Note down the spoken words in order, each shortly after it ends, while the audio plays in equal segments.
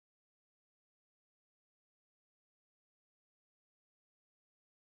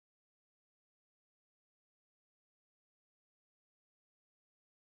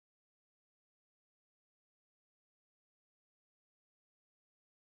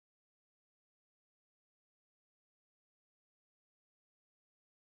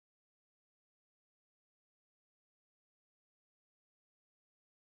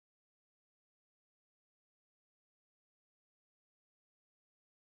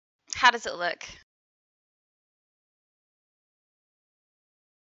How does it look?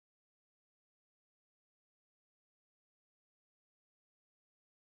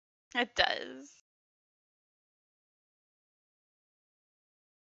 It does.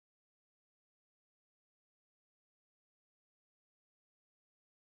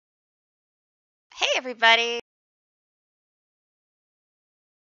 Hey, everybody.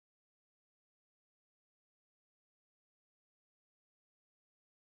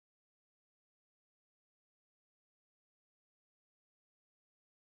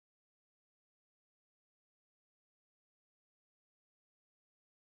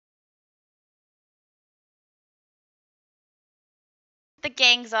 The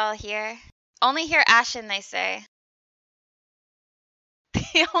gang's all here. Only hear Ashen, they say.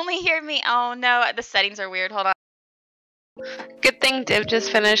 They only hear me. Oh no, the settings are weird. Hold on. Good thing Div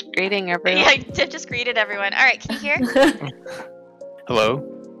just finished greeting everyone. Yeah, Div just greeted everyone. Alright, can you hear? Hello?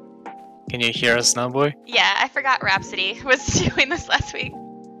 Can you hear us now, boy? Yeah, I forgot Rhapsody was doing this last week.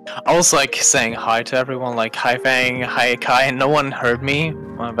 I was like saying hi to everyone, like hi Fang, hi Kai, and no one heard me.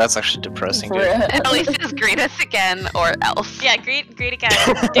 Well, that's actually depressing, dude. At least just greet us again, or else. Yeah, greet again.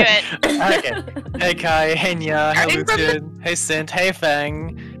 Do it. Okay. Hey Kai, hey Nya, hey Lucian, hey Sint, hey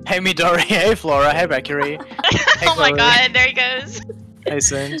Fang, hey Midori, hey Flora, hey Mercury. Hey Oh my Chloe. god, there he goes. Hey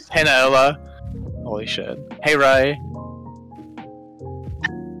Sint, hey Naola. Holy shit. Hey Rai.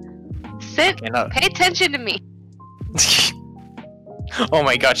 Sit. Okay, no. Pay attention to me. Oh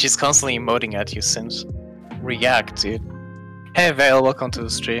my god, she's constantly emoting at you, Sims. React, dude. Hey Vale, welcome to the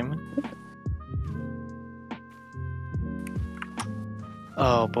stream.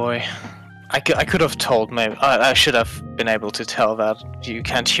 Oh boy. I could have told, maybe. I should have been able to tell that you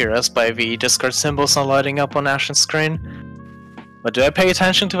can't hear us by the Discord symbols not lighting up on Ashen's screen. But do I pay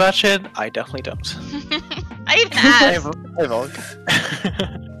attention to that shit? I definitely don't. I even asked. Hey Volk.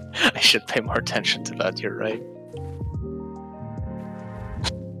 I should pay more attention to that, you're right.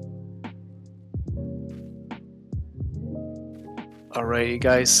 Alrighty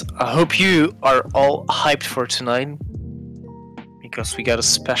guys, I hope you are all hyped for tonight, because we got a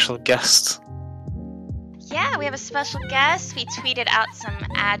special guest. Yeah, we have a special guest. We tweeted out some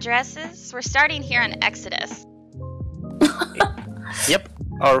addresses. We're starting here on Exodus. Yep,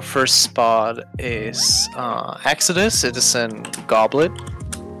 our first spot is Exodus. It is in Goblet.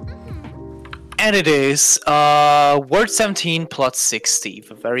 And it is Word 17 plot 60,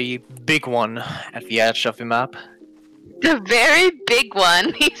 a very big one at the edge of the map. The very big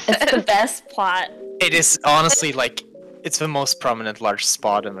one, he says. It's the best plot. It is honestly like, it's the most prominent large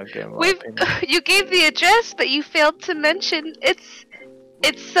spot in the game. You gave the address, but you failed to mention it's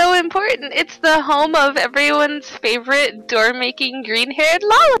so important. It's the home of everyone's favorite door-making green-haired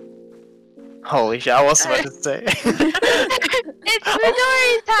Lala. Holy shit, I was about to say. It's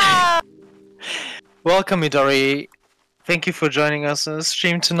Midori Toudou. Welcome, Midori. Thank you for joining us on the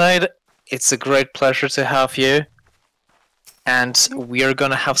stream tonight. It's a great pleasure to have you. And we are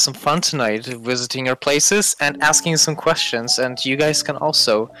gonna have some fun tonight, visiting your places and asking some questions. And you guys can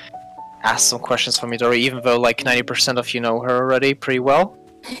also ask some questions for Midori, even though like 90% of you know her already pretty well.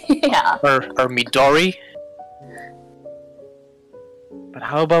 Yeah. Or Midori. But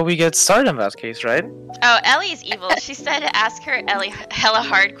how about we get started in that case, right? Oh, Ellie's evil. She said to ask her Ellie hella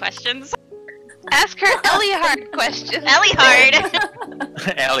hard questions. Ask her Ellie hard questions. Ellie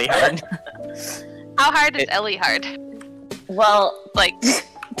hard. Ellie hard. How hard is Ellie hard? Well, Like,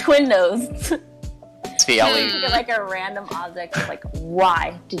 twin nose. It's the Ellie. Think of like a random object, like,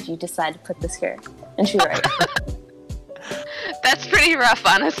 why did you decide to put this here? And she's right. that's pretty rough,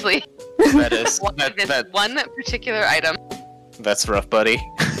 honestly. That is. This one particular item. That's rough, buddy.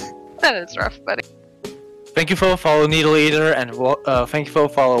 That is rough, buddy. Thank you for the follow, Needle Eater, and thank you for the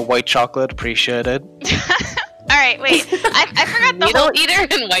follow, White Chocolate. Appreciate it. Alright, wait. I forgot the Needle whole... eater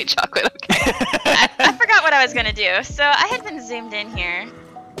and white chocolate. Okay. I forgot what I was gonna do. So I had been zoomed in here,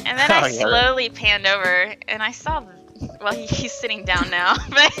 and then I slowly panned over, and I saw... Well, he's sitting down now,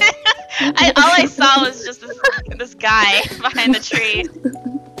 but all I saw was just this guy behind the tree.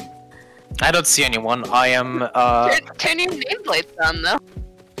 I don't see anyone. I am, Turn your nameplates on, though.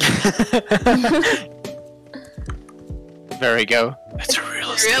 There we go. It's a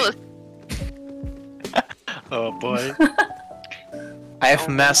real estate. Oh boy. I have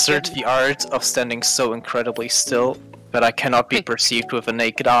mastered the art of standing so incredibly still that I cannot be perceived with a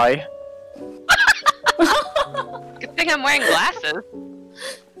naked eye. Good thing I'm wearing glasses.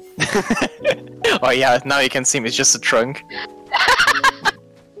 Oh yeah, now you can see me, it's just a trunk.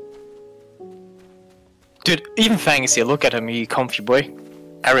 Dude, even Fang is here, look at him, you comfy boy.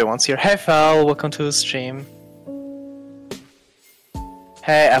 Everyone's here. Hey Val, welcome to the stream.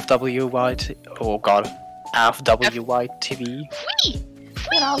 Hey, FWY. Oh god. FWY TV.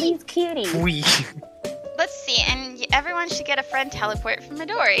 Look at all these kitties. Wee. Let's see, and everyone should get a friend teleport from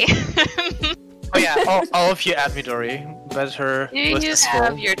Midori. Oh yeah, all of you add Midori. Better You with this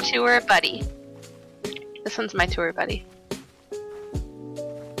have one. your tour buddy. This one's my tour buddy.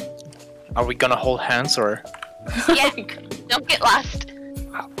 Are we gonna hold hands or? Yeah, don't get lost.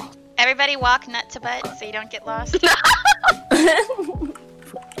 Everybody walk nut to butt so you don't get lost.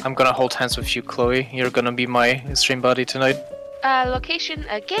 I'm gonna hold hands with you, Chloe. You're gonna be my stream buddy tonight. Location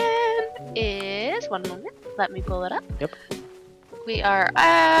again is 1 moment. Let me pull it up. Yep. We are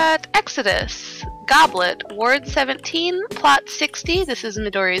at Exodus, Goblet, Ward 17, Plot 60. This is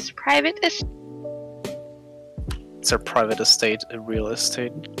Midori's private estate. It's a private estate, a real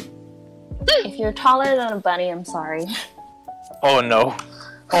estate. If you're taller than a bunny, I'm sorry. Oh no.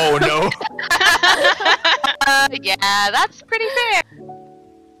 Oh no. Yeah, that's pretty fair.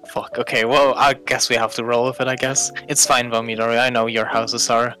 Fuck, okay, well, I guess we have to roll with it, I guess. It's fine, though, Midori. I know your houses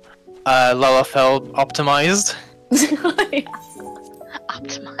are Lalafell optimized.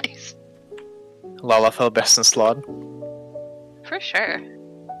 Optimize. Lalafell best in slot. For sure.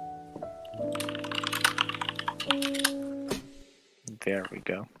 There we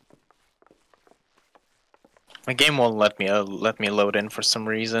go. My game won't let me load in for some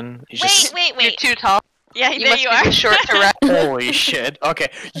reason. It's just... Wait. You're too tall. Yeah, You there must you be are. short to run. Holy shit.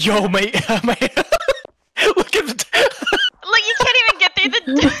 Okay. Yo, my look at the... Look, you can't even get through the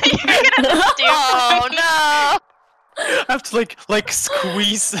door. You're gonna have to stoop. Oh no! I have to like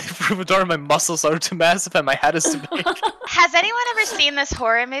squeeze through the door. My muscles are too massive and my head is too big. Has anyone ever seen this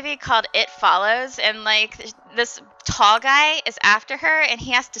horror movie called It Follows? And like this tall guy is after her and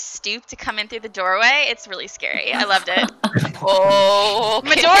he has to stoop to come in through the doorway. It's really scary. I loved it. Oh,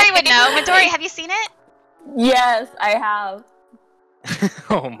 okay. Midori would know. Midori, have you seen it? Yes, I have.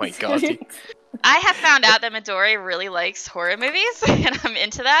 Oh my god. Dude. I have found out that Midori really likes horror movies, and I'm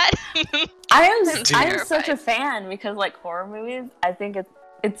into that. I am such terrified. a fan because like horror movies, I think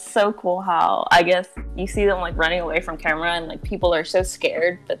it's so cool how I guess you see them like running away from camera and like people are so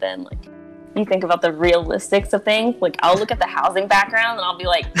scared, but then like you think about the realistics of things. Like I'll look at the housing background and I'll be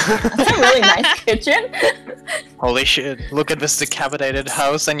like, that's a really nice kitchen. Holy shit. Look at this decapitated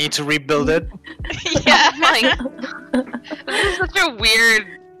house. I need to rebuild it. Yeah. This is such a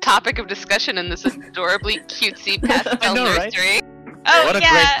weird topic of discussion in this adorably cutesy pastel know, right? nursery. Oh, What a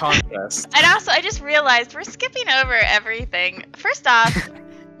yeah. great contrast. And also, I just realized we're skipping over everything. First off,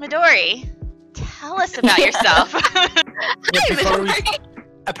 Midori, tell us about yourself. Yeah, before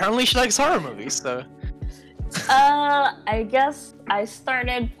apparently she likes horror movies, so... I guess I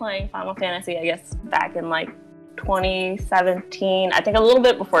started playing Final Fantasy, I guess, back in like 2017. I think a little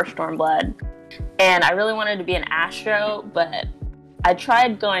bit before Stormblood. And I really wanted to be an Astro, but I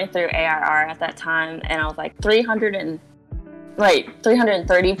tried going through ARR at that time, and I was like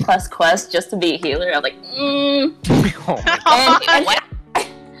 330 plus quests just to be a healer. I was like, Oh my god,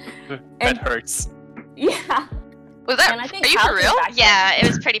 and that hurts. yeah. Was that? And I think Are you for real? Yeah, it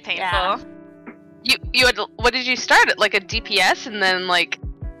was pretty painful. Yeah. You had. What did you start at? Like a DPS, and then like.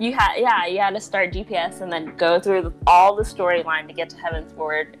 You had to start GPS and then go through all the storyline to get to Heaven's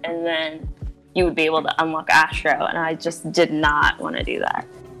Ward, and then you would be able to unlock Astro, and I just did not want to do that.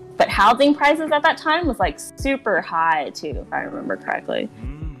 But housing prices at that time was like super high too, if I remember correctly.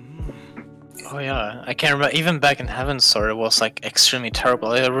 Oh yeah, I can't remember. Even back in Heaven's Sword, it was like extremely terrible.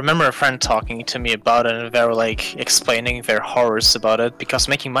 I remember a friend talking to me about it, and they were like explaining their horrors about it because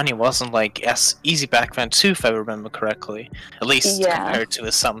making money wasn't like as easy back then too, if I remember correctly. At least compared to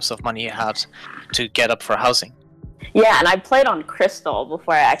the sums of money you had to get up for housing. Yeah, and I played on Crystal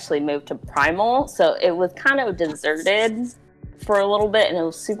before I actually moved to Primal, so it was kind of deserted for a little bit, and it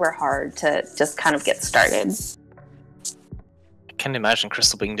was super hard to just kind of get started. I can't imagine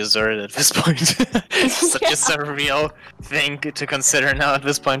Crystal being deserted at this point. Such a surreal thing to consider now at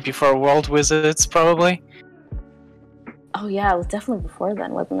this point before World Wizards, probably. Oh yeah, it was definitely before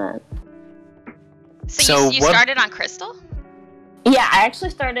then, wasn't it? So you started on Crystal? Yeah, I actually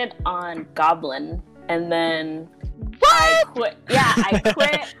started on Goblin, and then I quit. Yeah,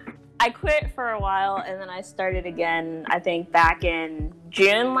 I quit for a while, and then I started again, I think back in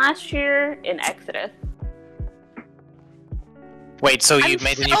June last year in Exodus. Wait, so you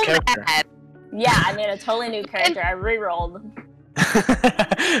made a new character? Mad. Yeah, I made a totally new character. I re-rolled.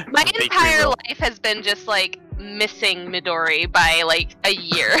 My entire life has been just like missing Midori by like a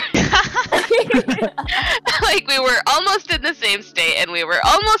year. Like we were almost in the same state and we were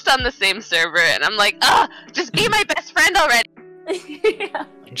almost on the same server, and I'm like, just be my best friend already. Yeah.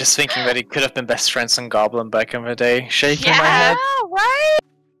 I'm just thinking that he could have been best friends on Goblin back in the day. Shaking my Yeah. head. Right?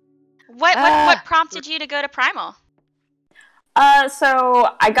 What prompted you to go to Primal?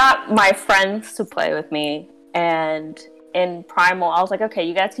 So I got my friends to play with me, and in Primal, I was like, okay,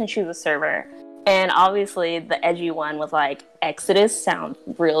 you guys can choose a server. And obviously, the edgy one was like, Exodus sounds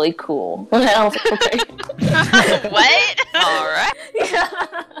really cool. And I was like, okay. What? Alright. Yeah.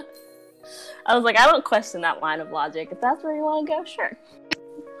 I was like, I don't question that line of logic. If that's where you want to go, sure.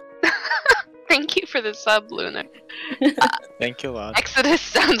 Thank you for the sub, Lunar. Thank you a lot. Exodus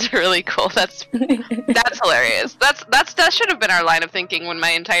sounds really cool. That's hilarious. That should have been our line of thinking when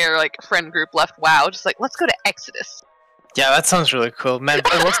my entire like friend group left WoW. Just like, let's go to Exodus. Yeah, that sounds really cool, man.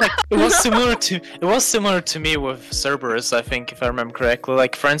 But it was similar to me with Cerberus, I think, if I remember correctly.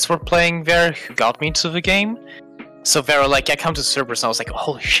 Like friends were playing there who got me into the game. So they were like, I come to Cerberus, and I was like,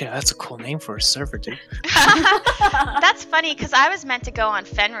 holy shit, that's a cool name for a server, dude. That's funny because I was meant to go on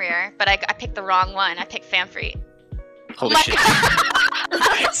Fenrir, but I picked the wrong one. I picked Famfreet. Holy shit.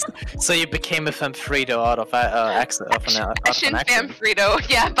 So you became a Famfredo out of accident. Famfredo,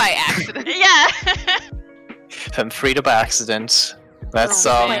 yeah, by accident. Yeah. Famfredo by accident. That's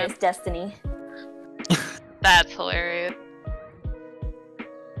It's destiny. That's hilarious.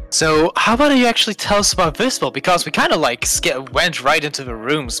 So how about you actually tell us about this build? Because we kind of like went right into the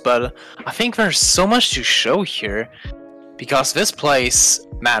rooms, but I think there's so much to show here. Because this place,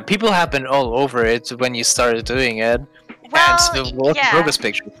 man, people have been all over it when you started doing it. Well, and the progress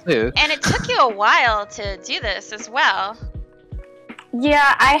picture too. And it took you a while to do this as well.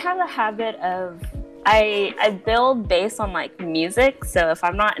 Yeah, I have a habit of I build based on like music, so if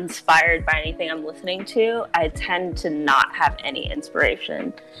I'm not inspired by anything I'm listening to, I tend to not have any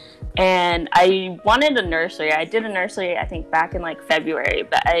inspiration. And I wanted a nursery. I did a nursery I think back in like February,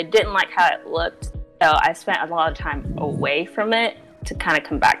 but I didn't like how it looked, so I spent a lot of time away from it to kind of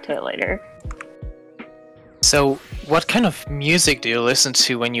come back to it later. So, what kind of music do you listen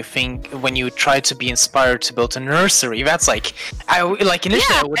to when you try to be inspired to build a nursery? That's like, initially I would like think,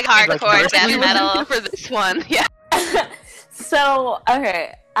 hardcore death metal for this one. Yeah. So,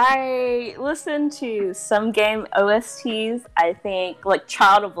 okay, I listen to some game OSTs. I think, like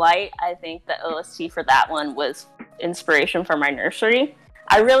Child of Light, I think the OST for that one was inspiration for my nursery.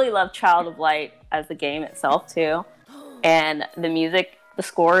 I really love Child of Light as the game itself, too. And the music, the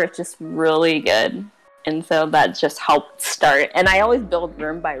score is just really good. And so that just helped start. And I always build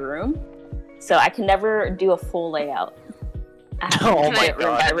room by room, so I can never do a full layout. Oh my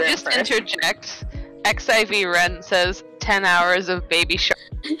god. Just interject. XIV Ren says 10 hours of Baby Shark.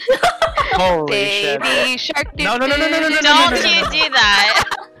 Holy shit. Baby Shark. No. Don't you do that.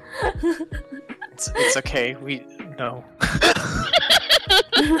 It's okay. No.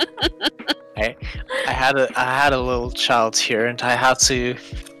 I had a little child here, and I had to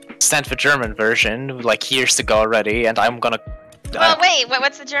stand for German version like years ago already, and I'm gonna. Well, wait.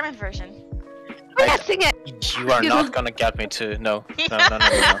 What's the German version? We're not sing it. You are not gonna get me to no.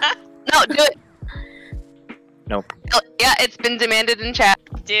 No, do it. Nope. Oh, yeah, it's been demanded in chat.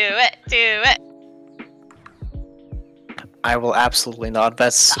 Do it. I will absolutely not.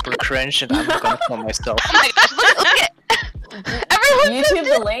 That's super cringe, and I'm not gonna kill myself. Oh my gosh, look it. Everyone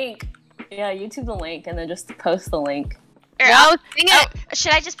YouTube the link. Yeah, YouTube the link, and then just post the link. No, sing it.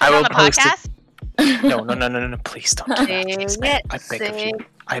 Should I just put it on the post podcast? No, please don't do that. Please. I beg of you.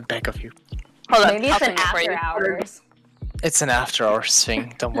 I beg of you. Hold on, Maybe I'll it's sing an it for you. after hours. It's an after hours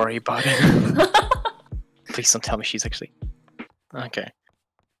thing. Don't worry about it. Please don't tell me she's actually. Okay.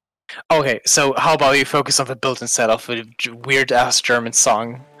 Okay, so how about you focus on the build instead of a weird ass German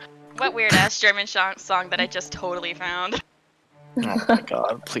song? What weird ass German song that I just totally found? Oh my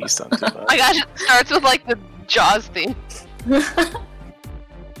god, please don't do that. Oh my gosh, it starts with like the Jaws theme.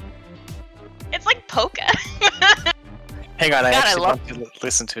 It's like polka. Hang on, I God, actually want to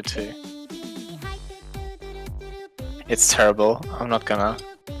listen to it too. It's terrible. I'm not gonna.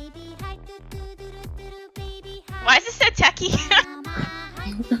 Why is it so techie?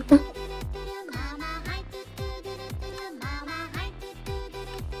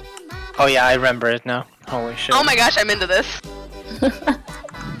 Oh yeah, I remember it now. Holy shit. Oh my gosh, I'm into this.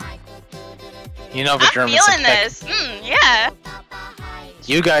 You know the I'm Germans. feeling this. Yeah.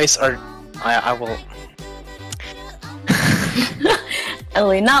 You guys are. I will.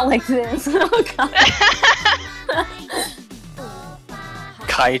 Ellie, not like this. Oh god.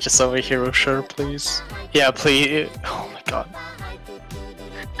 Kai, just over here, sure, please. Yeah, please. Oh my god.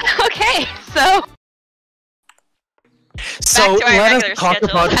 Okay, so So to our let us regular talk schedule.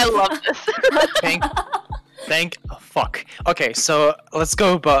 about. I love this. Thank fuck. Okay, so let's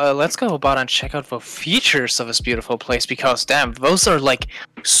go about and check out the features of this beautiful place because damn, those are like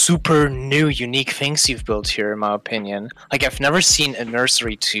super new, unique things you've built here, in my opinion. Like I've never seen a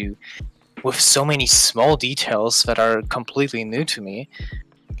nursery with so many small details that are completely new to me.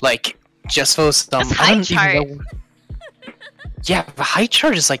 Like just those. This I height don't chart. even know. Yeah, the height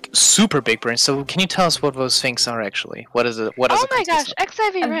chart is like super big brain. So can you tell us what those things are actually? What is it? What does Oh it my consist gosh,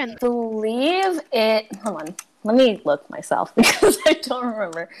 XIV I Ren. believe it. Hold on. Let me look myself because I don't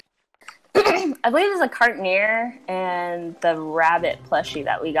remember. I believe it's a cartonier and the rabbit plushie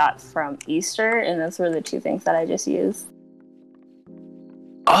that we got from Easter, and those were the two things that I just used.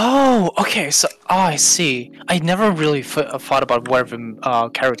 Oh, okay. So, I see. I never really thought about where the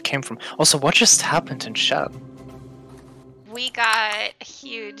carrot came from. Also, what just happened in chat? We got a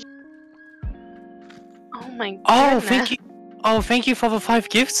huge. Oh my goodness. Oh, thank you. Oh, thank you for the 5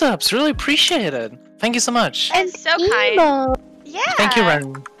 gift subs. Really appreciate it. Thank you so much. And so kind. Yeah. Thank you,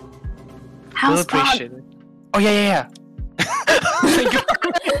 Ren. Really House appreciate it. Oh yeah. Thank you.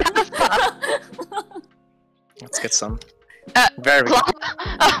 Let's get some. Very good.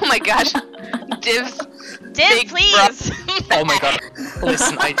 Oh my gosh. Divs. Div, Big please. Oh my god.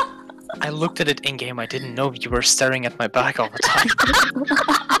 Listen, I looked at it in game. I didn't know you were staring at my back all the time.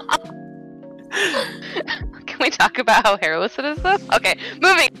 Can we talk about how hairless it is though? Okay,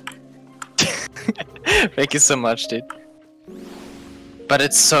 moving. Thank you so much, dude. But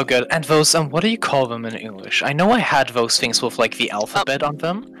it's so good. And those, what do you call them in English? I know I had those things with like the alphabet on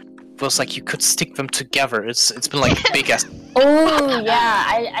them. Those like you could stick them together. It's been like big as. Oh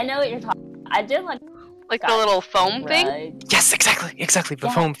yeah, I know what you're talking. I did like The little foam thing? Yes, exactly. The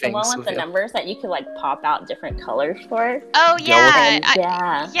Yeah, foam the things. one with the numbers that you could like pop out different colors for. Oh yeah.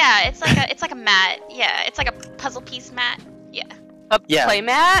 Yeah. It's like a mat. Yeah, it's like a puzzle piece mat. Yeah. A Yeah.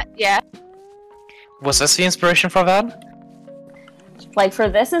 playmat? Yeah. Was this the inspiration for that? Like for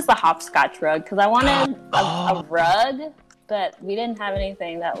this is the hopscotch rug because I wanted a Oh. rug, but we didn't have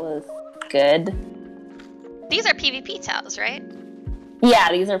anything that was good. These are PvP towels, right? Yeah,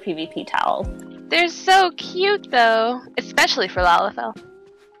 these are PvP towels. They're so cute though. Especially for Lalafell.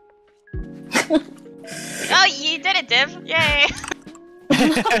 Oh, you did it, Div! Yay!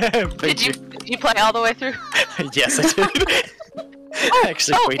 Thank you. Did you play all the way through? Yes, I did. I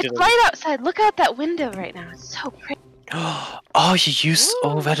actually waited. It's light outside. Look out that window right now. It's so pretty. Oh, you used.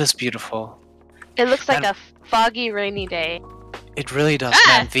 Oh, that is beautiful. It looks like And- a foggy, rainy day. It really does,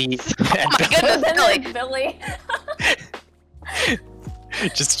 Ah! man. The Oh my goodness, Billy. Billy.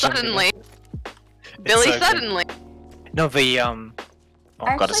 just jumping in. Suddenly. It's Billy so good. suddenly. No, the Oh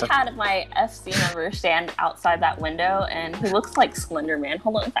I god, actually had my FC member stand outside that window, and he looks like Slender Man.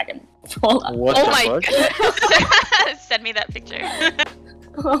 Hold on a second. Hold on. What Oh the my fuck? goodness. Send me that picture.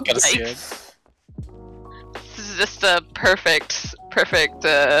 Gotta see it. This is just a perfect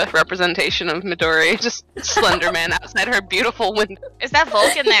representation of Midori. Just Slender Man outside her beautiful window. Is that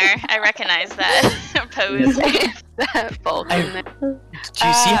Volk in there? I recognize that pose. That bulk in there. Do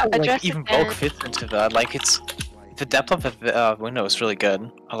you see how like, address even again. bulk fits into that? Like it's the depth of the window is really good.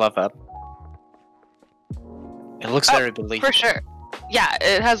 I love that. It looks Oh, very believable. For sure. Yeah,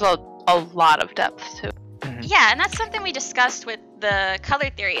 it has a lot of depth to it. Yeah, and that's something we discussed with the color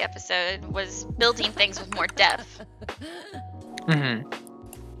theory episode, was building things with more depth. Mm-hmm.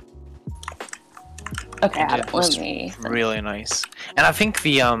 Okay, Yeah, let it's me. Really nice. And I think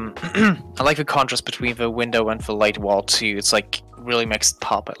the I like the contrast between the window and the light wall too. It's like really makes it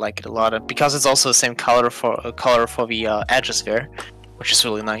pop. I like it a lot, and because it's also the same color for the edges there, which is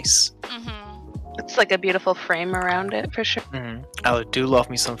really nice. Mm-hmm. It's like a beautiful frame around it for sure. Mm-hmm. I do love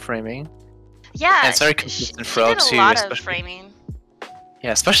me some framing. Yeah, And it's very she consistent did throughout a too, lot of especially framing.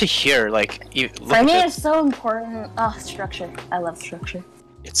 yeah, especially here. Like look Framing at is so important. Oh, structure. I love structure.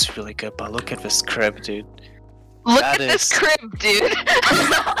 it's really good. But look at this crib, dude. Look That at this is- crib, dude.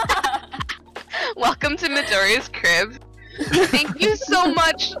 Welcome to Midori's crib. Thank you so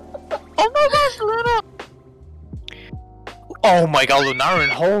much. Oh my gosh, little. Oh my god, Lunarin!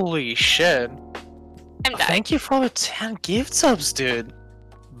 Holy shit! I'm dying. Thank you for the 10 gift subs, dude.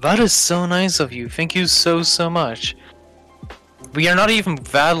 That is so nice of you. Thank you so much. We are not even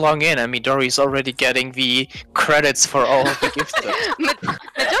that long in, and Midori's already getting the credits for all of the gift subs.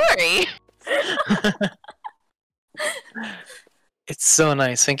 Midori. It's so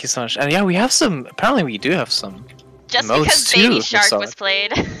nice. Thank you so much. And yeah, we have some. Apparently, we do have some. Just Modes because too, Baby I Shark saw was it.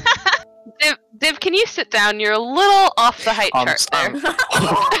 played. Div, can you sit down? You're a little off the height chart there.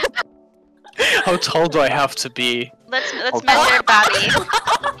 How tall do I have to be? Let's Okay. measure Bobby.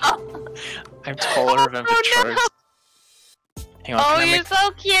 I'm taller than the Oh, no. charts. Hang on, Oh, can I you're make...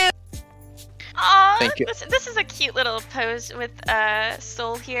 so cute. Aw, Thank you. this is a cute little pose with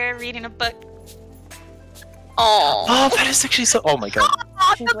Soul here reading a book. Oh. Oh, that is actually so. Oh my god.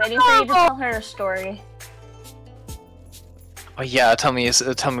 She's waiting for you to tell her a story. Oh yeah, tell me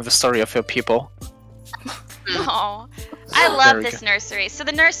the story of your people. Oh, I love Very this good. nursery. So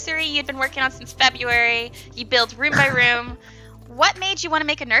the nursery you've been working on since February. You build room by room. What made you want to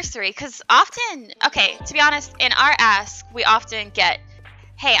make a nursery? Because often, okay, to be honest, in our ask, we often get,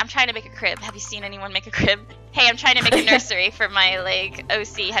 hey, I'm trying to make a crib. Have you seen anyone make a crib? Hey, I'm trying to make a nursery for my, like,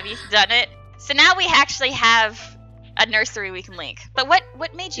 OC. Have you done it? So now we actually have a nursery we can link. But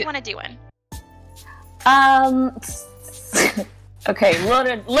what made you want to do one? Okay,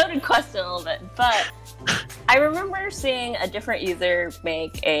 loaded question a little bit, but I remember seeing a different user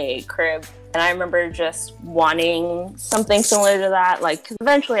make a crib, and I remember just wanting something similar to that, like, 'cause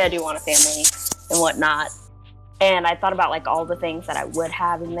eventually I do want a family and whatnot, and I thought about, like, all the things that I would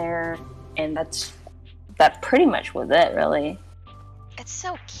have in there, and that pretty much was it, really. It's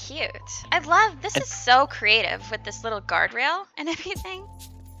so cute. I love, this is so creative with this little guardrail and everything.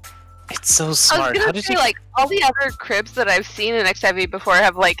 It's so I was smart. How gonna did say, you? like, all the other cribs that I've seen in XIV before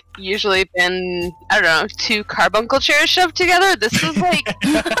have, like, usually been, I don't know, 2 carbuncle chairs shoved together. This is, like,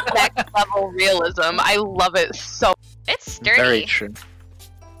 next level realism. I love it so. It's sturdy. Very true.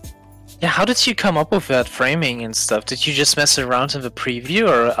 Yeah, how did you come up with that framing and stuff? Did you just mess around in the preview,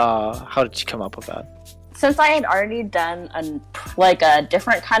 or how did you come up with that? Since I had already done a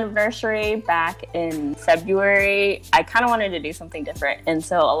different kind of nursery back in February, I kind of wanted to do something different. And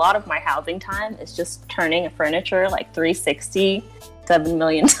so a lot of my housing time is just turning a furniture like 360 7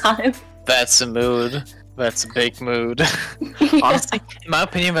 million times. That's a mood. That's a big mood. Honestly, in my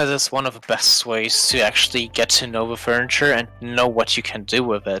opinion, that is one of the best ways to actually get to know the furniture and know what you can do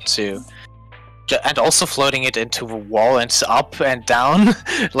with it too. And also floating it into the wall and up and down,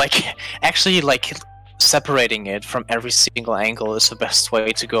 like actually like separating it from every single angle is the best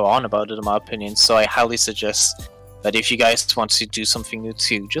way to go on about it, in my opinion. So I highly suggest that if you guys want to do something new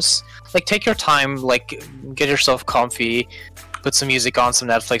too, just like take your time, like get yourself comfy, put some music on, some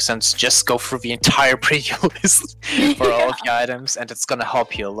Netflix, and just go through the entire preview list for all of the items, and it's gonna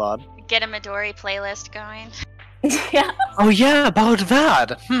help you a lot. Get a Midori playlist going. Yeah. Oh yeah, about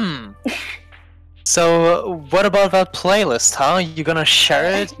that. So what about that playlist, huh? You gonna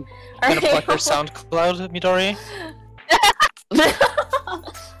share it? You gonna plug your SoundCloud, Midori?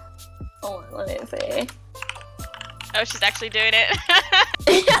 Hold on, let me see. Oh, she's actually doing it.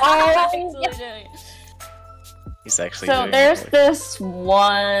 He's actually So doing there's it. this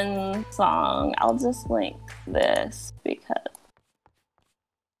one song. I'll just link this because.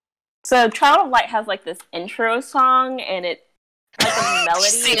 So Child of Light has like this intro song, and it's like a melody.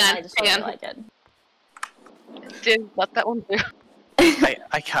 Sing and on, I just sing really on. like it. Did let that one through.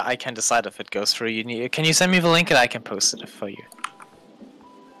 I can't decide if it goes through. Can you send me the link and I can post it for you?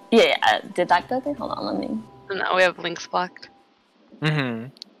 Yeah, did that go through? Hold on, let me. No, we have links blocked. Mm-hmm.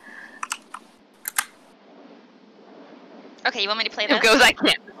 Okay, you want me to play If this? it goes, I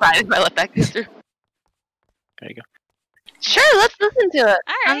can't decide if I let that go through. There you go. Sure, let's listen to it.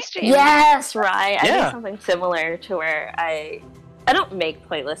 Alright. On stream. Yes, right. I Yeah. do something similar to where I don't make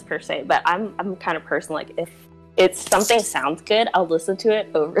playlists per se, but I'm kind of person like if it's something sounds good, I'll listen to it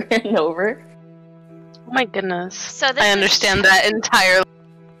over and over. Oh my goodness. So this I understand that entirely.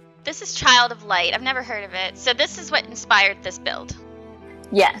 This is Child of Light. I've never heard of it. So this is what inspired this build.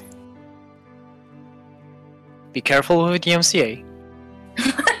 Yes. Be careful with the MCA.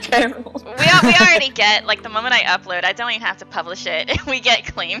 Terrible. We already get, like, the moment I upload, I don't even have to publish it. We get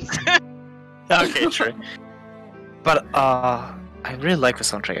claims. Okay, true. But I really like the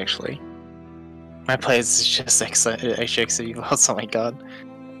soundtrack actually. My playlist is just HGXIV. Oh my god.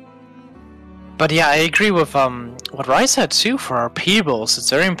 But yeah, I agree with what Rai said too. For our peoples,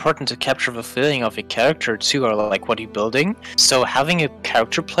 it's very important to capture the feeling of a character too, or like what you're building. So having a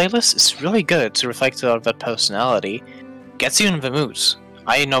character playlist is really good to reflect that personality. Gets you in the mood.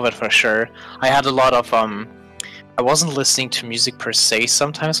 I know that for sure. I had a lot of I wasn't listening to music per se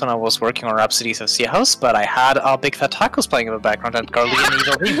sometimes when I was working on Rhapsodies of Sea House, but I had Big Fat Tacos playing in the background and Garlic and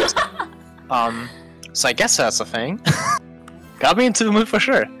Evil Demons. So I guess that's a thing. Got me into the mood for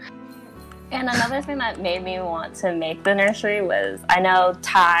sure. And another thing that made me want to make the nursery was I know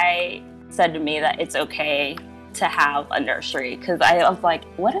Ty said to me that it's okay to have a nursery because I was like,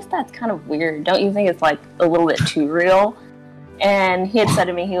 what if that's kind of weird? Don't you think it's like a little bit too real? And he had said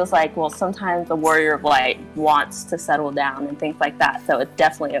to me, he was like, well, sometimes the Warrior of Light wants to settle down and things like that, so it's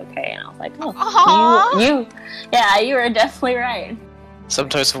definitely okay. And I was like, oh, you were definitely right.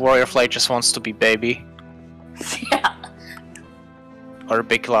 Sometimes the Warrior of Light just wants to be baby. Yeah. or a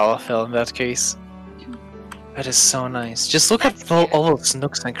big lava fill in that case. That is so nice. Just look at all those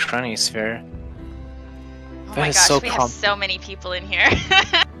nooks and crannies here. Oh my gosh, we have so many people in here.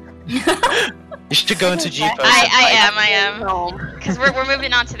 You should go into G-Post. I am. Because we're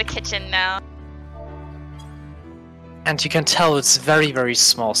moving on to the kitchen now. And you can tell it's very, very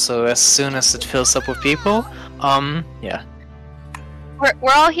small, so as soon as it fills up with people, yeah.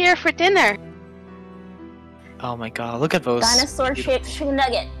 We're all here for dinner. Oh my god, look at those. Dinosaur-shaped chicken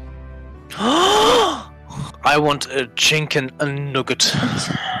nugget. I want a chicken nugget.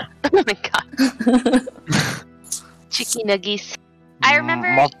 Oh my god. Chicken nuggies. I remember...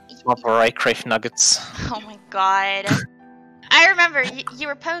 I crave nuggets. Oh my god. I remember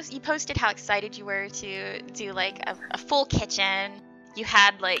you posted how excited you were to do like a full kitchen. You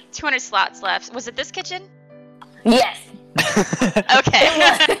had like 200 slots left. Was it this kitchen? Yes.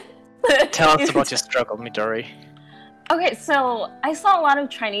 Okay. Tell us about your struggle, Midori. Okay, so I saw a lot of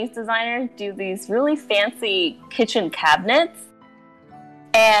Chinese designers do these really fancy kitchen cabinets,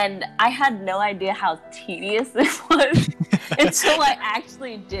 and I had no idea how tedious this was until I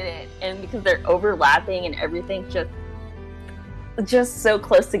actually did it. And because they're overlapping and everything just so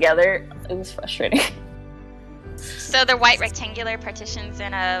close together, it was frustrating. So they're white rectangular partitions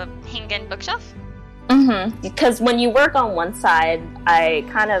in a hang-in bookshelf? Mm-hmm. Because when you work on one side, I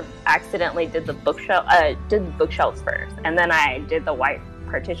kind of accidentally did the bookshelves first, and then I did the white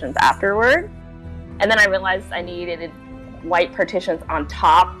partitions afterward. And then I realized I needed white partitions on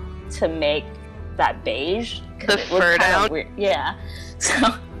top to make that beige. The fur down? Yeah. So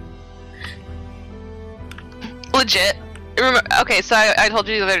legit. Okay, so I told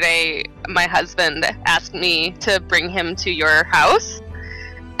you the other day, my husband asked me to bring him to your house,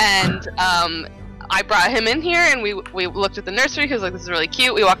 and I brought him in here, and we looked at the nursery. He was like, this is really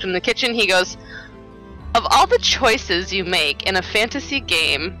cute. We walked in the kitchen. He goes, of all the choices you make in a fantasy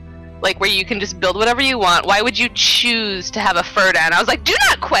game, like where you can just build whatever you want, why would you choose to have a fur down? I was like, do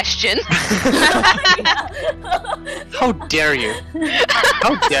not question. How dare you?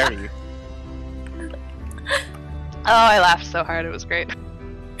 How dare you? Oh, I laughed so hard. It was great.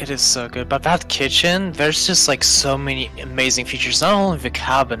 It is so good. But that kitchen, there's just like so many amazing features. Not only the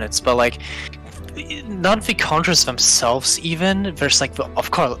cabinets, but like not the counters themselves even. There's like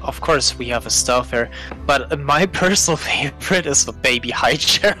of course we have a stuff here, but my personal favorite is the baby high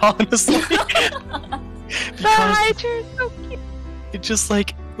chair, honestly. The high chair is so cute. It's just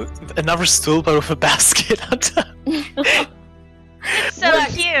like another stool but with a basket on top. So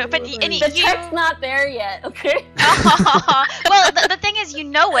cute, but the check's not there yet, okay? Well, the thing is, you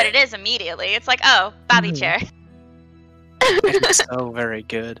know what it is immediately. It's like, oh, baby chair. It's so very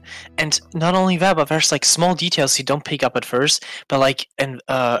good. And not only that, but there's like small details you don't pick up at first, but like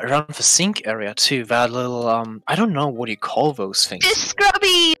around the sink area too, that little I don't know what you call those things. Dish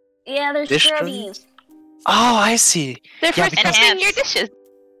scrubby! Yeah, there's scrubbies. Oh, I see. They're for enhancing your dishes.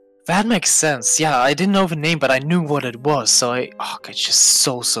 That makes sense. Yeah, I didn't know the name, but I knew what it was. So it's just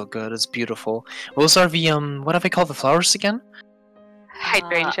so good. It's beautiful. Those are the what have they called the flowers again?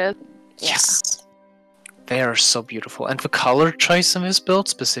 Hydrangeas. Yes. They are so beautiful. And the color choice in this build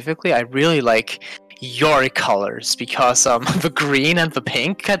specifically, I really like your colors because the green and the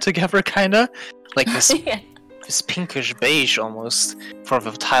pink get together kinda. Like this this pinkish beige almost for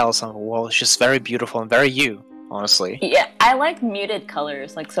the tiles on the wall. It's just very beautiful and very you. Honestly. Yeah, I like muted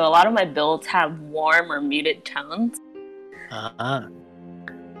colors. Like, so a lot of my builds have warm or muted tones.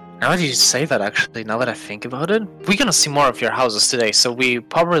 Now that you say that, actually, now that I think about it, we're gonna see more of your houses today, so we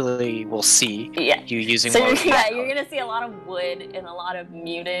probably will see you using more. Yeah, you're gonna see a lot of wood and a lot of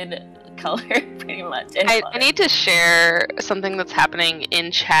muted color, pretty much. I need to share something that's happening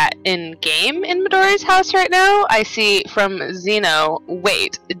in chat in game in Midori's house right now. I see from Zeno,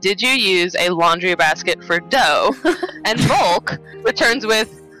 wait, did you use a laundry basket for dough? And Volk returns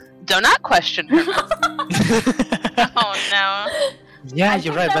with, do not question her. Oh no. Yeah,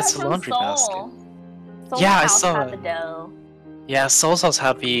 you're right, that's a laundry basket. Yeah, I saw it. Yeah, Soul's house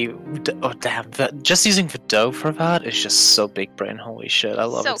had the... Oh, damn. Just using the dough for that is just so big brain. Holy shit, I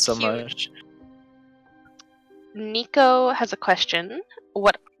love it so much. Nico has a question.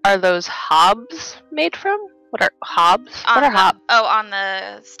 What are those hobs made from? What are hobs? What are hobs? Oh, on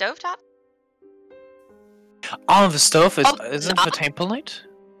the stovetop? On the stove? Isn't the temple light?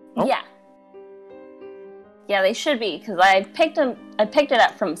 Oh. Yeah. Yeah, they should be, because I picked it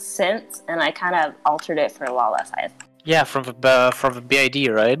up from Sense, and I kind of altered it for Lala size. Yeah, from the BID,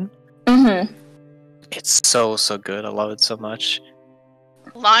 right? Mm-hmm. It's so good. I love it so much.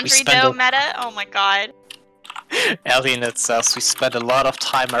 Laundry dough meta? Oh my god. Alien says we spent a lot of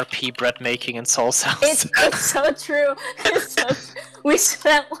time RP bread making in Soul's house. It's so true. It's so We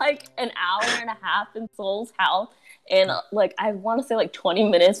spent like an hour and a half in Soul's house, and like I want to say like 20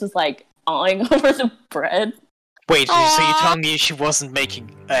 minutes was like awing over the bread. Wait, so you telling me she wasn't making?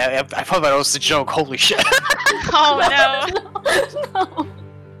 I thought that was a joke. Holy shit! Oh no! No.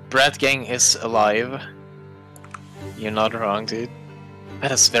 Bread Gang is alive. You're not wrong, dude.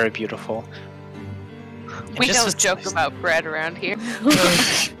 That is very beautiful. We don't joke about bread around here.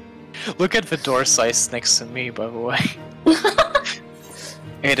 Look at the door size next to me, by the way.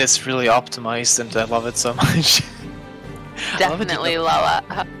 It is really optimized, and I love it so much. Definitely,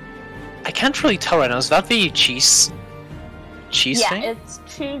 Lala. I can't really tell right now. Is that the cheese thing? Yeah, it's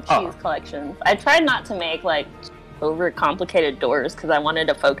 2 cheese collections. I tried not to make like over complicated doors because I wanted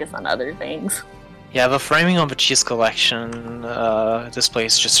to focus on other things. Yeah, the framing on the cheese collection display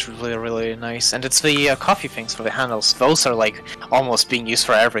is just really, really nice, and it's the coffee things for the handles. Those are like almost being used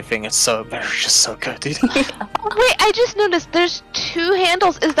for everything. They're just so good, dude. Wait, I just noticed there's 2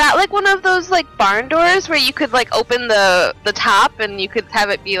 handles. Is that like one of those like barn doors where you could like open the top and you could have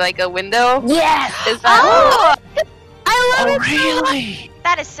it be like a window? Yes. Is that? Oh, I love it. Really?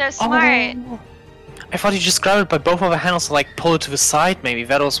 That is so smart. Oh. I thought you just grabbed it by both of the handles and like pull it to the side, maybe.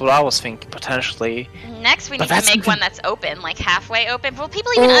 That was what I was thinking, potentially. Next, we need But to make one that's open, like halfway open. Will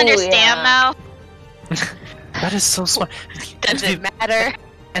people even understand, though? That is so smart. Doesn't matter.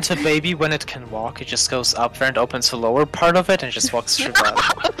 And the baby, when it can walk, it just goes up there and opens the lower part of it and just walks through that.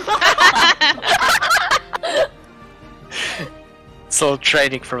 So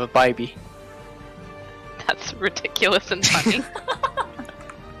training for the baby. That's ridiculous and funny.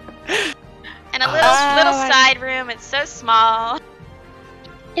 And a little side room. It's so small.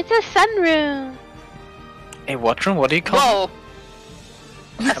 It's a sunroom. A what room? What do you call it?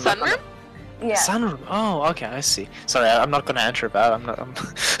 Whoa. A sunroom? Yeah. Sunroom. Oh, okay, I see. Sorry, I'm not gonna enter that. I'm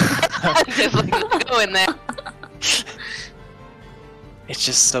Just like, go in there. It's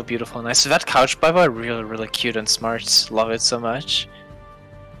just so beautiful and nice. So that couch, by the way, really, really cute and smart. Love it so much.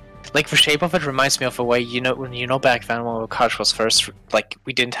 Like, the shape of it reminds me of a way, when back then when the couch was first, like,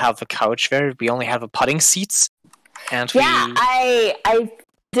 we didn't have the couch there, we only had the putting seats. And I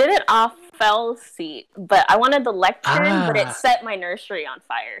did it off Fell's seat, but I wanted the lectern, but it set my nursery on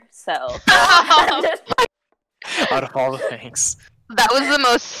fire, so... Out of all the things. That was the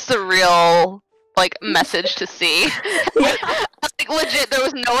most surreal, like, message to see. Like, legit, there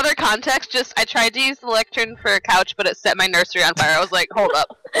was no other context, just I tried to use the lectern for a couch, but it set my nursery on fire. I was like, hold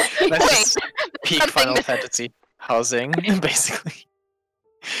up. That's just peak Final Fantasy housing, basically.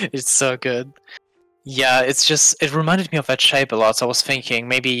 It's so good. Yeah, it reminded me of that shape a lot, so I was thinking,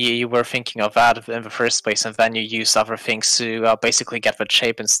 maybe you were thinking of that in the first place, and then you used other things to basically get that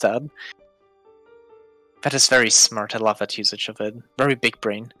shape instead. That is very smart, I love that usage of it. Very big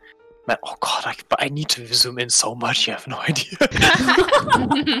brain. Man, oh god, I need to zoom in so much, you have no idea.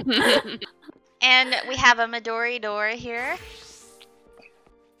 And we have a Midori door here.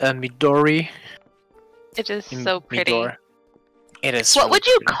 Midori. It is so pretty. Midori. It is. What really would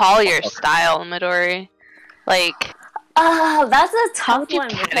you pretty. call your style, Midori? Like, that's a how tough would you one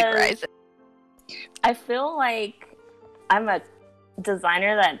categorize because I feel like I'm a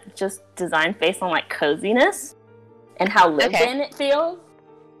designer that just designs based on like coziness and how lived in it feels.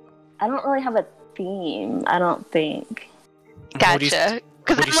 I don't really have a theme, I don't think. Gotcha.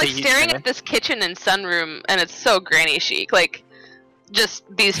 Because I'm like staring at this kitchen and sunroom, and it's so granny chic. Like, just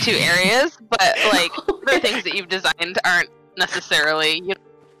these 2 areas, but like the things that you've designed aren't necessarily.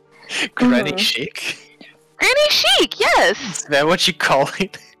 Granny chic. Granny chic, yes. Is that what you call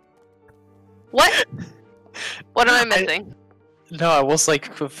it? What? What am I missing? No, I was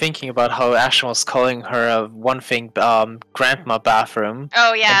like thinking about how Ashton was calling her one thing, grandma bathroom.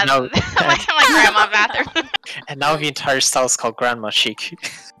 Oh yeah, now, my grandma bathroom. And now the entire style is called grandma chic.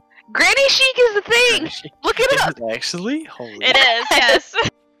 Granny chic is the thing. Look it up. Is it actually? Holy It is, yes.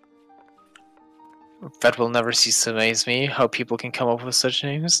 That will never cease to amaze me. How people can come up with such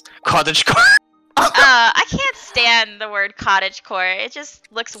names. Cottagecore. I can't stand the word cottagecore. It just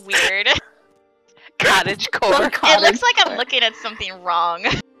looks weird. Cottagecore. It looks like I'm looking at something wrong.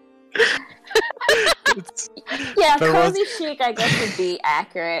 Yeah, cozy chic I guess would be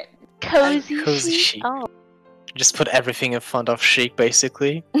accurate. Cozy chic. Oh. Just put everything in front of chic,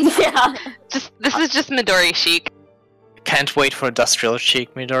 basically. Yeah. This is just Midori chic. Can't wait for industrial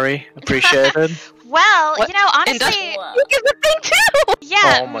chic, Midori. Appreciate it. Well, What? you know, honestly, Industrial chic is a thing too.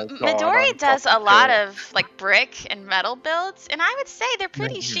 yeah, Oh my God, Midori I'm does a fucking lot sure. of like brick and metal builds, and I would say they're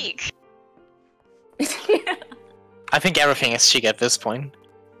pretty chic. I think everything is chic at this point.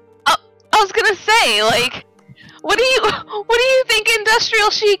 I was gonna say, like, what do you think industrial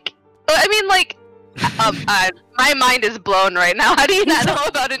chic? I mean, like, My mind is blown right now. How do you not know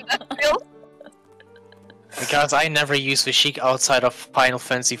about industrial? Because I never used the Sheik outside of Final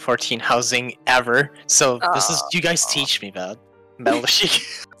Fantasy 14 housing ever. So this is you guys teach me that. Metal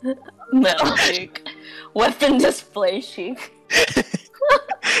Sheik. Metal Sheik. Weapon display Sheik.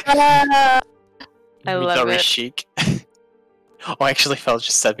 I love Midori it. Sheik. Oh, I actually felt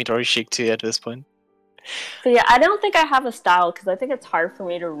just said Midori Sheik too at this point. But yeah, I don't think I have a style because I think it's hard for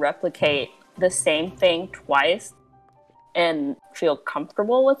me to replicate the same thing twice and feel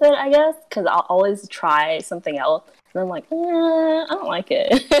comfortable with it, I guess, because I'll always try something else and I'm like, I don't like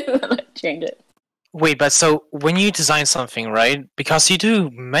it. And I change it. Wait, but so when you design something, right? Because you do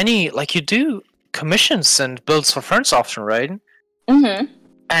you do commissions and builds for friends often, right? Mm-hmm.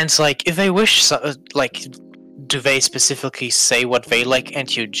 And like, if they wish, do they specifically say what they like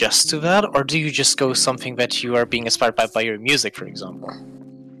and you just do that? Or do you just go something that you are being inspired by your music, for example?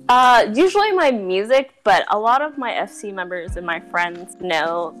 Usually my music, but a lot of my FC members and my friends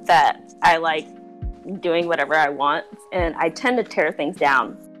know that I like doing whatever I want, and I tend to tear things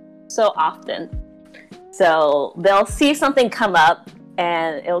down so often. So they'll see something come up,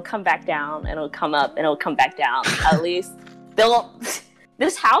 and it'll come back down, and it'll come up, and it'll come back down. At least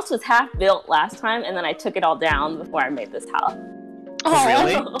this house was half built last time, and then I took it all down before I made this house. Oh,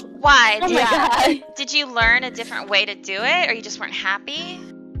 really? Why? Oh my God. Did you learn a different way to do it, or you just weren't happy?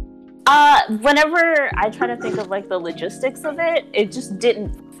 Whenever I try to think of like the logistics of it, it just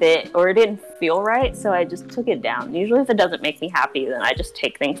didn't fit or it didn't feel right, so I just took it down. Usually if it doesn't make me happy, then I just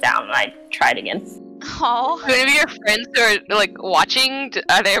take things down and I try it again. Oh. Do any of your friends who are like watching,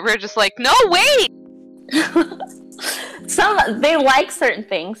 are they ever just like, no, wait? Some they like certain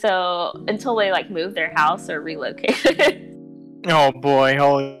things, so until they like move their house or relocate. Oh boy,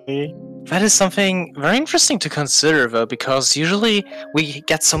 holy. That is something very interesting to consider, though, because usually we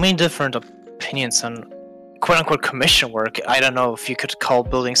get so many different opinions on quote-unquote commission work. I don't know if you could call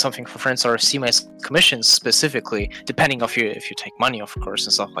building something for friends or CMA's commissions specifically, depending if you take money, of course,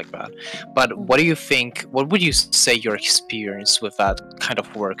 and stuff like that. But what do you think, what would you say your experience with that kind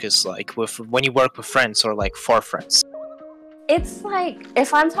of work is like with when you work with friends or like for friends? It's like,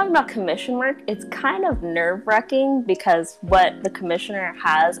 if I'm talking about commission work, it's kind of nerve-wracking because what the commissioner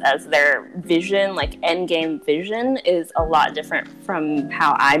has as their vision, like end-game vision, is a lot different from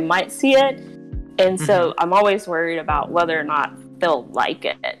how I might see it. And so I'm always worried about whether or not they'll like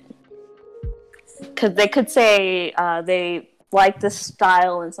it. Because they could say they like this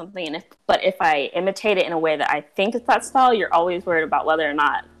style and something, but if I imitate it in a way that I think it's that style, you're always worried about whether or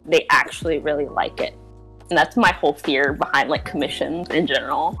not they actually really like it. And that's my whole fear behind like commissions in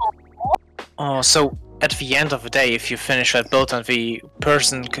general. Oh, so at the end of the day, if you finish that build and the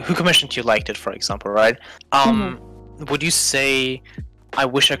person who commissioned you liked it, for example, right? Would you say, I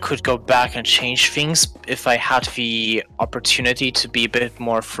wish I could go back and change things if I had the opportunity to be a bit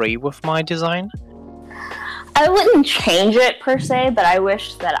more free with my design? I wouldn't change it per se, but I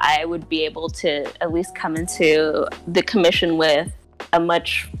wish that I would be able to at least come into the commission with a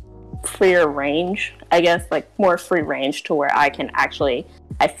much freer range, I guess, like more free range to where I can actually,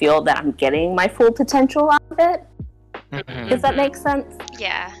 I feel that I'm getting my full potential out of it. Does that make sense?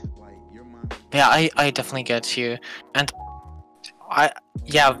 Yeah. Yeah, I definitely get you. And I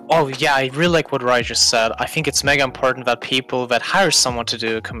really like what Rai just said. I think it's mega important that people that hire someone to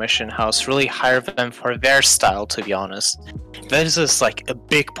do a commission house really hire them for their style, to be honest. That is just like a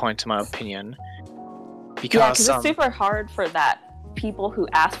big point in my opinion. Because it's super hard for that people who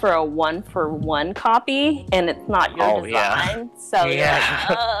ask for a one-for-one copy and it's not your design. So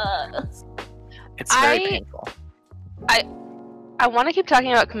it's very painful. I want to keep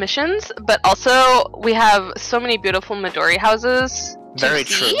talking about commissions, but also we have so many beautiful Midori houses to Very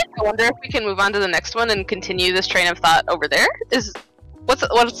see. true. I wonder if we can move on to the next one and continue this train of thought over there. What's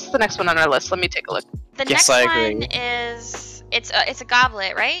the next one on our list? Let me take a look. The Yes, next I one agree. is it's a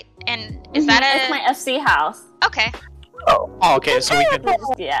goblet, right? And is that it's my FC house. Okay. Oh, okay, so we can...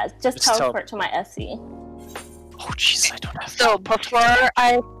 Yeah, just teleport to my FC. Oh, jeez, I don't have So before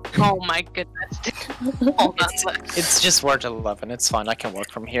oh my goodness. Hold on. It's just word 11, it's fine, I can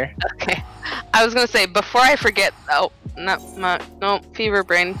work from here. Okay. I was gonna say, before I forget, no, fever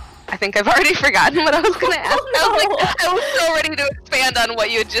brain. I think I've already forgotten what I was gonna ask. I was so ready to expand on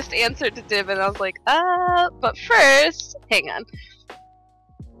what you had just answered to Div, and I was like, but first, hang on.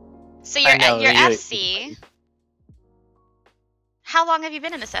 So you're at your FC. How long have you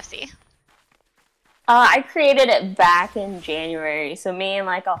been in this FC? I created it back in January, so me and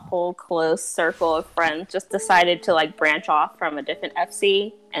like a whole close circle of friends just decided to like branch off from a different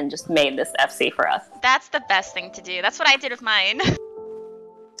FC and just made this FC for us. That's the best thing to do. That's what I did with mine.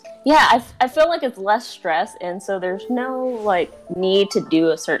 Yeah, I feel like it's less stress, and so there's no like need to do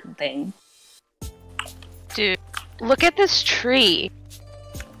a certain thing. Dude, look at this tree.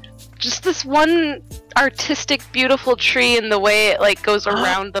 Just this one artistic, beautiful tree, and the way it like goes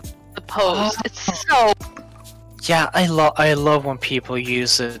around the post. It's so. Yeah, I love when people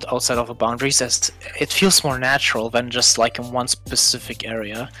use it outside of the boundaries, as it feels more natural than just like in one specific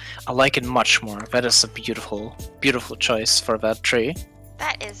area. I like it much more. That is a beautiful, beautiful choice for that tree.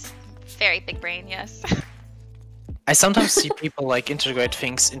 That is very big brain, yes. I sometimes see people like integrate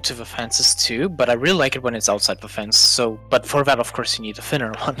things into the fences too, but I really like it when it's outside the fence. So, but for that, of course, you need a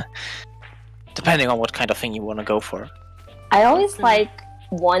thinner one, depending on what kind of thing you want to go for. I always like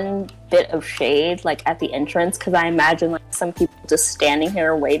one bit of shade, like at the entrance, because I imagine like some people just standing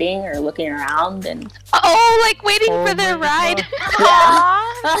here waiting or looking around and. Oh, like waiting for their ride.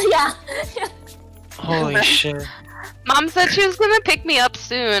 Yeah. Holy shit. Mom said she was gonna pick me up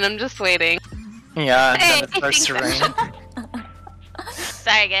soon. I'm just waiting. Yeah, and then it starts to rain.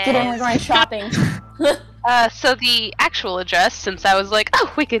 Sorry, guys. Get in, we're going shopping. So the actual address, since I was like,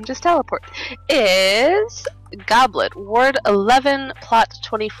 oh, we can just teleport, is Goblet, Ward 11, Plot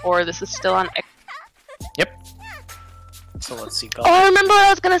 24. This is still on. Yep. So let's see. Oh, I remember what I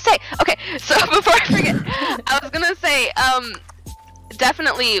was gonna say. Okay, so before I forget, I was gonna say,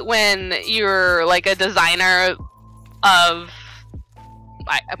 definitely when you're like a designer of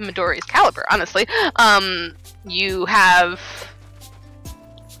Midori's caliber, honestly, you have.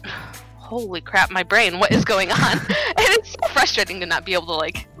 Holy crap, my brain! What is going on? And it's so frustrating to not be able to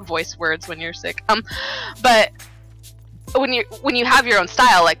like voice words when you're sick. But when you have your own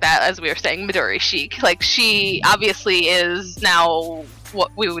style like that, as we were saying, Midori chic, like she obviously is now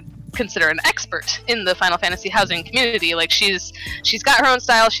what we would consider an expert in the Final Fantasy housing community. Like she's got her own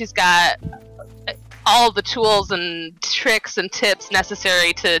style. She's got all the tools and tricks and tips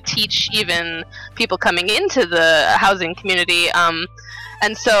necessary to teach even people coming into the housing community.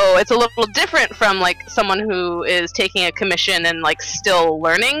 And so it's a little different from like someone who is taking a commission and like still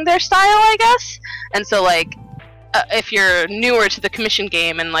learning their style, I guess. And so like if you're newer to the commission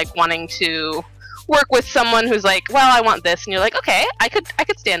game and like wanting to work with someone who's like, well, I want this, and you're like, okay, I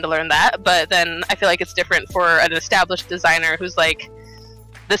could stand to learn that. But then I feel like it's different for an established designer who's like,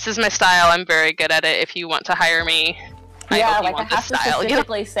 this is my style, I'm very good at it. If you want to hire me, yeah, I like I have to style,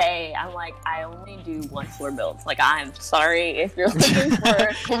 specifically say, I'm like, I only do 1 floor builds. Like, I'm sorry if you're looking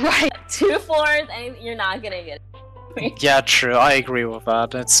for right 2 floors, and you're not gonna get it. Yeah, true. I agree with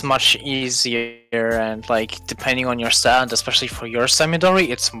that. It's much easier, and like depending on your style, and especially for your style, Midori,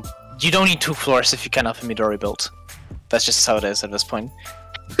 you don't need 2 floors if you can have a Midori build. That's just how it is at this point.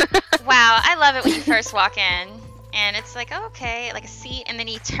 Wow, I love it when you first walk in. And it's like, oh, okay, like a seat, and then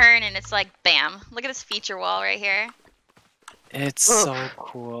you turn, and it's like, bam! Look at this feature wall right here. It's so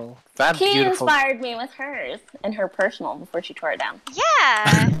cool. That She beautiful. inspired me with hers and her personal before she tore it down.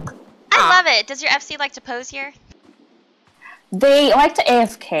 Yeah, I love it. Does your FC like to pose here? They like to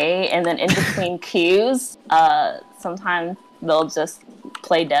AFK, and then in between cues, sometimes they'll just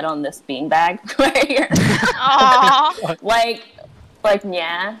play dead on this beanbag right here. Aww. like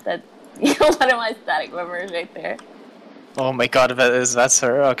yeah, that. One of my static members right there. Oh my god, that's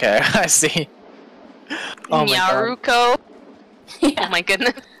her? Okay, I see. Oh my god. Nyaruko. Yeah. Oh my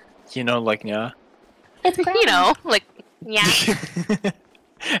goodness. You know, like, yeah. It's You know, like, yeah.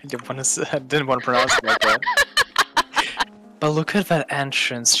 I didn't want to pronounce it like that. But look at that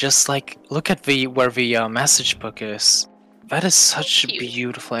entrance, just like, look at where the message book is. That is such a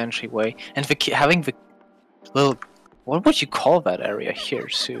beautiful entryway. And having the little... What would you call that area here,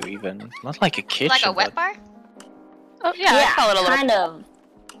 too, even? Not like a kitchen, Like a wet bar? Oh yeah, I call it a little. kind of.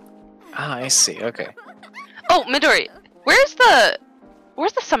 Ah, I see, okay. Oh, Midori, where's the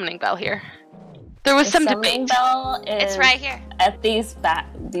summoning bell here? There was some summoning debate. bell is It's right here. at these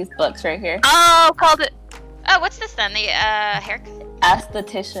books right here. Oh, called it. Oh, what's this then? The haircut?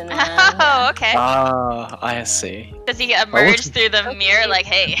 Esthetician. Oh, okay. Ah, I see. Does he emerge through the mirror like,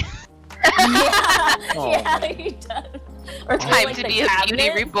 hey? Yeah, Oh. yeah, he does. Or through, Time like, to the be a beauty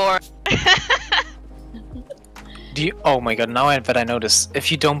cabinet. reborn. Do you? Oh my god! Now that I notice,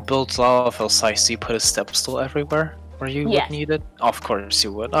 if you don't build lava size, do you put a step stool everywhere where you Yes. would need it? Of course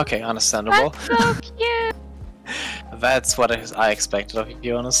you would. Okay, understandable. That's so cute. That's what I expected of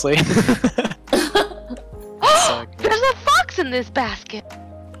you, honestly. So good. There's a fox in this basket.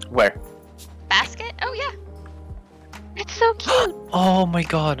 Where? Basket? Oh, yeah. It's so cute. Oh my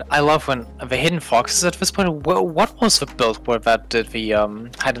god! I love when the hidden foxes at this point. What was the build where that did the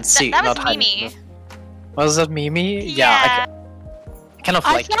hide and seek? That was not hide and- Mimi. Was that Mimi? Yeah. Kind of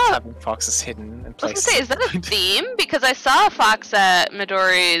like having foxes hidden in places. I was gonna say, is that a theme? Because I saw a fox at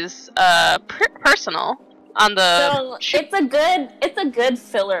Midori's personal on the. So it's a good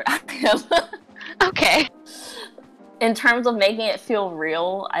filler item. Okay. In terms of making it feel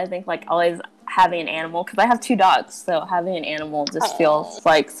real, I think like always having an animal, because I have 2 dogs, so having an animal just feels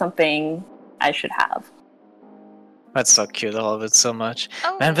like something I should have. That's so cute. I love it so much.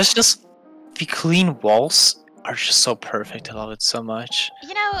 Oh. Man, this just the clean walls are just so perfect. I love it so much.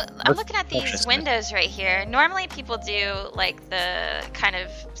 You know, I'm looking at these windows right here. Normally people do like the kind of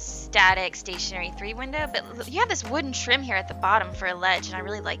static stationary 3 window, but you have this wooden trim here at the bottom for a ledge, and I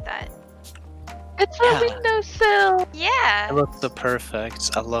really like that. It's a windowsill. Yeah. It looks so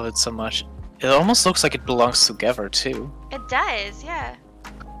perfect. I love it so much. It almost looks like it belongs together too. It does, yeah.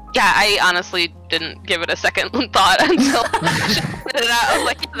 Yeah, I honestly didn't give it a second thought until she put it out. I was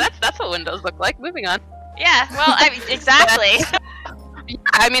like, yeah, that's what windows look like. Moving on. Yeah, well, I mean, exactly.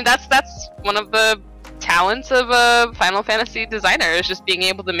 I mean, that's one of the talents of a Final Fantasy designer, is just being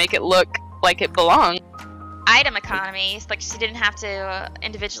able to make it look like it belongs. Item economy, it's like she didn't have to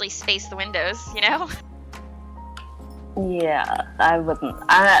individually space the windows, you know? Yeah, I wouldn't.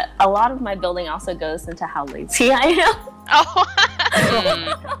 A lot of my building also goes into how lazy I am. Oh,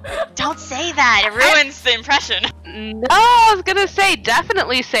 don't say that. It ruins the impression. No, I was gonna say,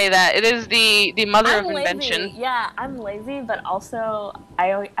 definitely say that. It is the mother of invention. Yeah, I'm lazy, but also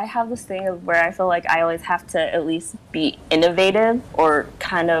I have this thing of where I feel like I always have to at least be innovative or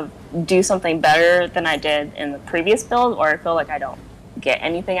kind of do something better than I did in the previous build, or I feel like I don't get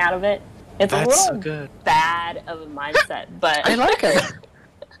anything out of it. It's a little bad of a mindset, but I like it.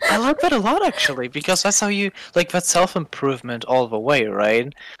 I like that a lot, actually, because that's how you like that self-improvement all the way, right?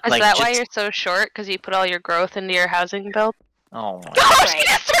 Is like, that why you're so short? Because you put all your growth into your housing build? Oh my God! She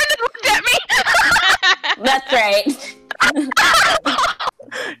just turned and looked at me. that's right.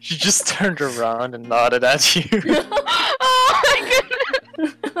 She just turned around and nodded at you. Oh my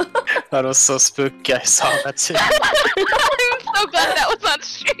goodness! That was so spooky. I saw that too. I'm so glad that was on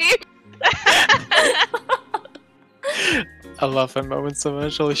stream. I love that moment so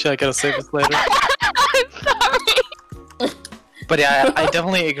much. Holy shit, I gotta save this later. I'm sorry. But yeah, I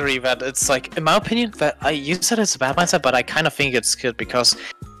definitely agree that it's like, in my opinion, that I use it as a bad mindset, but I kind of think it's good because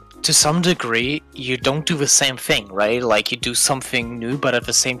to some degree, you don't do the same thing, right? Like, you do something new, but at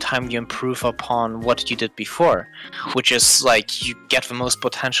the same time, you improve upon what you did before, which is like, you get the most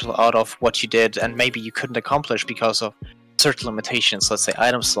potential out of what you did, and maybe you couldn't accomplish because of certain limitations, let's say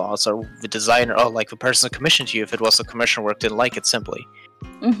item slots, or the designer, or like the person who commissioned you, if it was a commission work, didn't like it simply.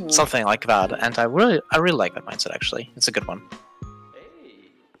 Something like that, and I really like that mindset, actually. It's a good one.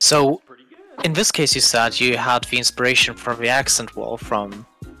 So, in this case, you said you had the inspiration from the accent wall from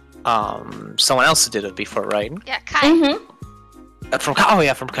someone else who did it before, right? Yeah, Kai. From Kai. Oh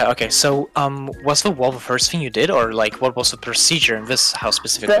yeah, from Kai. Okay, so was the wall the first thing you did, or like what was the procedure in this house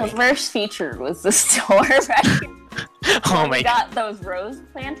specifically? The first feature was the store right here. Oh my god. We got those rose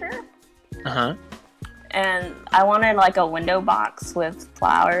planters. Uh-huh. And I wanted like a window box with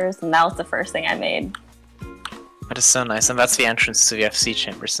flowers, and that was the first thing I made. That is so nice, and that's the entrance to the FC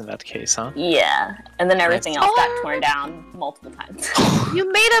chambers in that case, huh? Yeah, and then everything else got torn down multiple times. You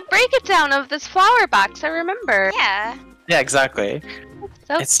made a break-it-down of this flower box, I remember. Yeah. Yeah, exactly.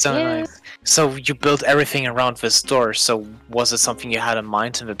 It's so nice. So you built everything around this door, so was it something you had in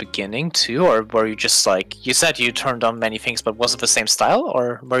mind in the beginning too, or were you just like, you said you turned on many things, but was it the same style,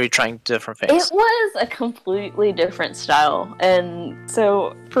 or were you trying different things? It was a completely different style, and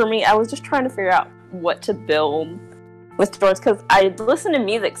so for me, I was just trying to figure out what to build with doors, because I listen to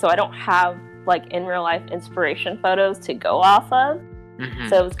music, so I don't have like in real life inspiration photos to go off of.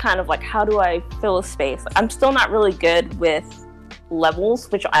 So it was kind of like, how do I fill a space? I'm still not really good with levels,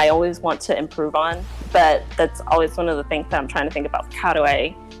 which I always want to improve on, but that's always one of the things that I'm trying to think about. How do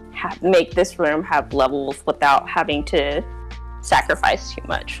I make this room have levels without having to sacrifice too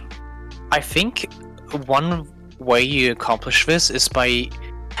much? I think one way you accomplish this is by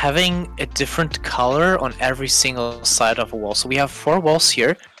having a different color on every single side of a wall. So we have 4 walls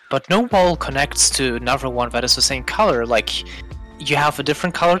here, but no wall connects to another one that is the same color. Like, you have a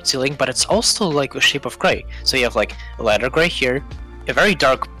different colored ceiling, but it's also like a shape of gray. So you have like a lighter gray here, a very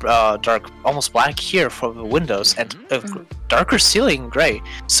dark, almost black here for the windows, and a darker ceiling gray.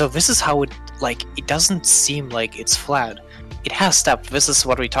 So this is how it doesn't seem like it's flat. It has depth. This is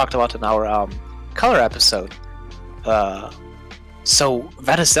what we talked about in our color episode. So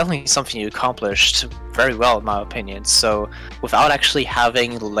that is definitely something you accomplished very well, in my opinion. So without actually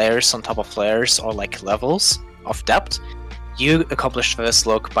having layers on top of layers or like levels of depth, you accomplished this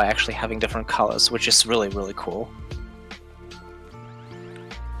look by actually having different colors, which is really, really cool.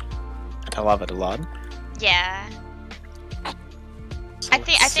 and I love it a lot. Yeah. So I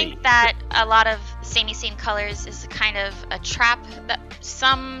think that a lot of samey scene colors is kind of a trap that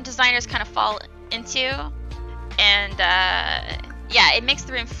some designers kind of fall into, and yeah, it makes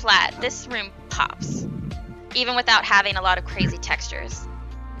the room flat. This room pops, even without having a lot of crazy textures.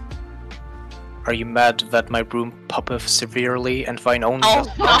 Are you mad that my room popped severely and fine only?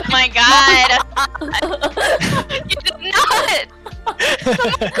 Oh my god! You did not!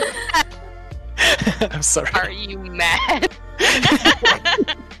 I'm sorry. Are you mad?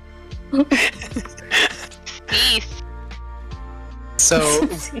 Peace. So,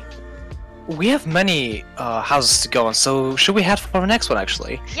 we have many houses to go on, so should we head for the next one,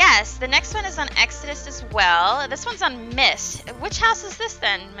 actually? Yes, the next one is on Exodus as well. This one's on Mist. Which house is this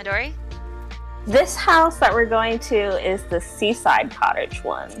then, Midori? This house that we're going to is the seaside cottage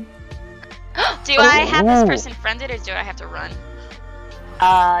one. Do I have this person friended, or do I have to run?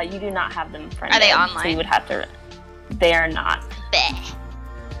 You do not have them friended. Are they So online? you would have to. They are not. Bleh.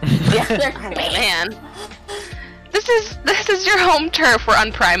 Yeah, they're Oh man. This is your home turf for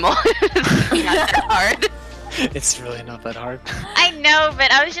Unprimal. It's not that hard. It's really not that hard. I know,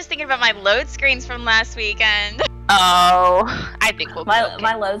 but I was just thinking about my load screens from last weekend. Oh, I think we'll be okay.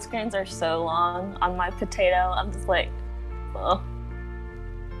 My load screens are so long on my potato. I'm just like, oh.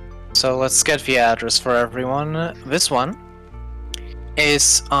 So let's get the address for everyone. This one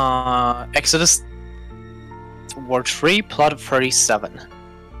is Exodus Ward 3, plot 37.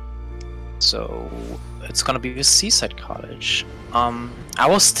 So it's gonna be the seaside cottage. I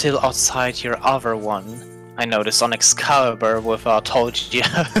was still outside your other one. I noticed on Excalibur with Told You.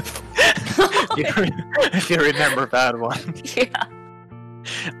 If you remember that one. Yeah.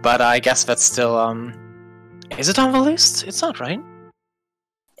 But I guess that's still is it on the list? It's not, right?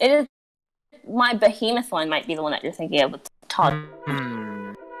 It is. My behemoth one might be the one that you're thinking of with Todd.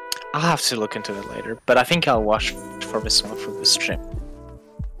 I'll have to look into it later, but I think I'll watch for this one for the stream.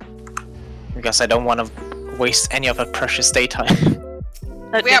 Because I don't want to waste any of that precious daytime.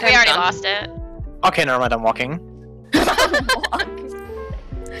 We already lost it. Okay, never mind, I'm walking.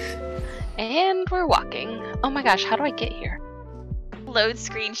 And we're walking. Oh my gosh, how do I get here? Load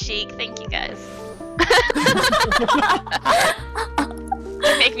screen chic. Thank you guys.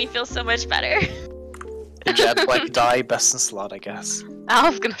 You make me feel so much better. Jet, Black Die, best in slot, I guess. I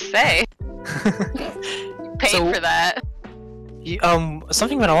was gonna say. You paid So- for that.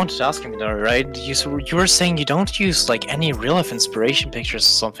 Something that I wanted to ask you, Midori, right? You were saying you don't use like any real-life inspiration pictures or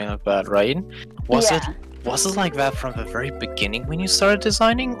something like that, right? Was it like that from the very beginning when you started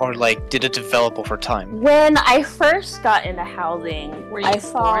designing, or like did it develop over time? When I first got into housing, Were you I born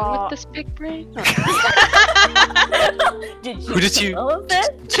saw. with this big brain? Did you? Who did you- know of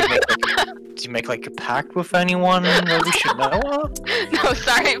it? Did you make like a pact with anyone that we should know of? No,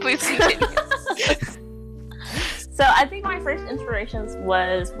 sorry, please continue. So I think my first inspirations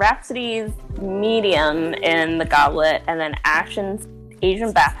was Rhapsody's medium in the goblet, and then Action's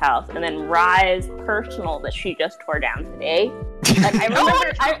Asian bathhouse, and then Rye's personal that she just tore down today. Like I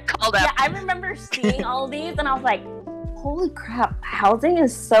remember, I remember seeing all of these, and I was like, "Holy crap! Housing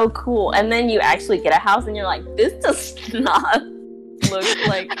is so cool." And then you actually get a house, and you're like, "This does not look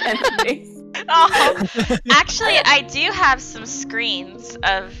like anything." Oh, actually, I do have some screens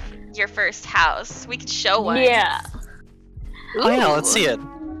of your first house. We could show one. Yeah. Oh yeah, let's see it.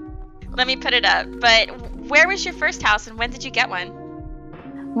 Let me put it up. But where was your first house, and when did you get one?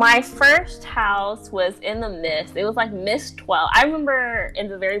 My first house was in the Mist. It was like Mist 12. I remember in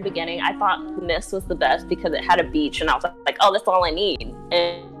the very beginning, I thought Mist was the best because it had a beach, and I was like, "Oh, that's all I need."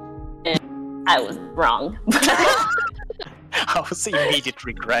 And I was wrong. How was the immediate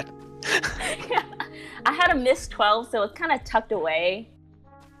regret? Yeah. I had a Mist 12, so it was kind of tucked away.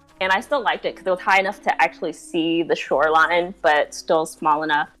 And I still liked it because it was high enough to actually see the shoreline, but still small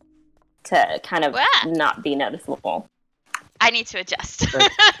enough to kind of not be noticeable. I need to adjust.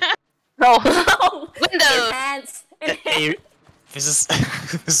 Oh, Windows! Enhance. Hey, this is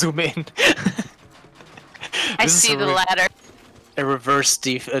zoom in. I This is see a the ladder. A reverse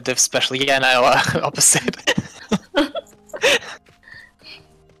div special. Yeah, no, opposite.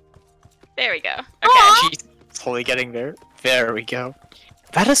 There we go. Okay. She's totally getting there. There we go.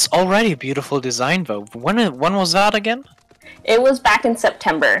 That is already a beautiful design, though. When was that again? It was back in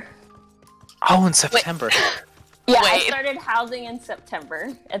September. Oh, in September. Yeah, I Wait. started housing in September,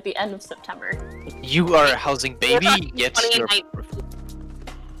 at the end of September. You are a housing baby, yet you're... 2019.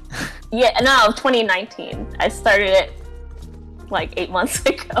 Yeah, no, 2019. I started it like 8 months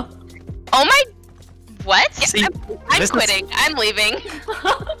ago. Oh my... What? See, I'm this is- quitting. I'm leaving.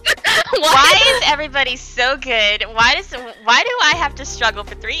 Why everybody so good? Why do I have to struggle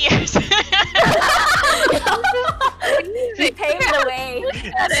for 3 years? You paved the way.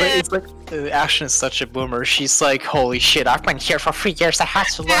 It's like Ashen is such a boomer. She's like, holy shit, I've been here for 3 years. I had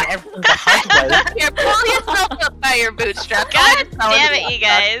to learn everything the hard way. Here, pull yourself up by your bootstraps. God damn it, you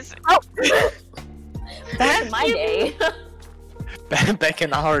guys. Back in my day. Back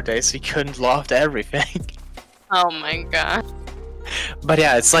in our days, we couldn't loft everything. Oh my god. But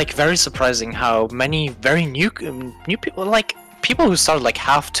yeah, it's like very surprising how many very new people, like people who started like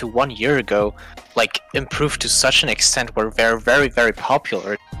half to 1 year ago, like improved to such an extent where they're very, very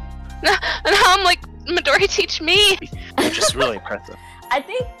popular. And now I'm like, Midori, teach me. Which is really impressive. I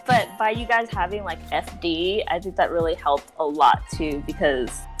think, but by you guys having like FD, I think that really helped a lot too, because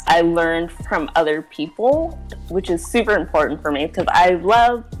I learned from other people, which is super important for me because I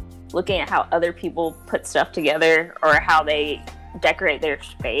love looking at how other people put stuff together or how they decorate their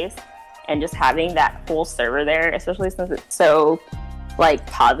space, and just having that whole server there, especially since it's so like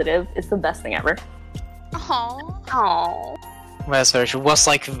positive, it's the best thing ever. Aww. Oh. Well, that's very true. What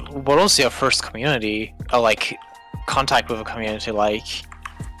was your first community, or like contact with a community like?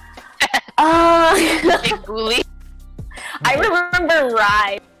 Big bully. I remember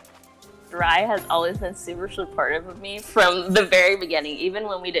Rai. Rai has always been super supportive of me from the very beginning, even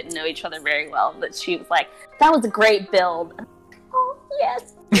when we didn't know each other very well. But she was like, "That was a great build." Oh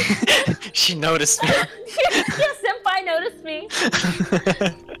yes. She noticed me. Yes, Senpai noticed me.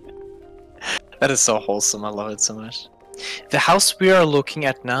 That is so wholesome. I love it so much. The house we are looking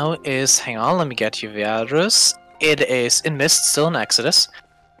at now is, hang on, let me get you the address. It is in Mist, still in Exodus.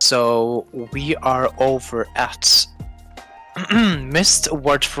 So we are over at Mist,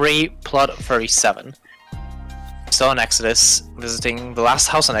 Ward 3, Plot 37. Still in Exodus, visiting the last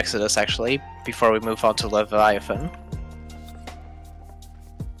house in Exodus actually, before we move on to Leviathan.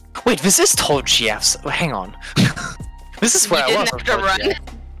 Wait, this is Tall GF's. Hang on. This is where I was. Didn't have to run.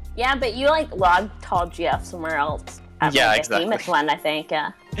 Yeah, but you like logged Tall GF somewhere else. At, Yeah, like, exactly. A famous one, I think.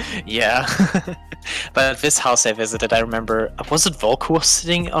 Yeah. Yeah. But at this house I visited, I remember, was it Volk who was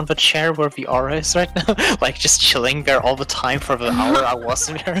sitting on the chair where the aura is right now? Like, just chilling there all the time for the hour I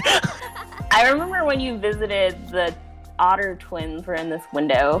wasn't there. I remember when you visited, the otter twins were in this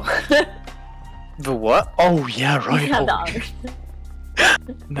window. The what? Oh, yeah, right. Yeah, the Oh, otters.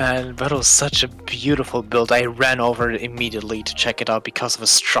 man, that was such a beautiful build. I ran over it immediately to check it out because of the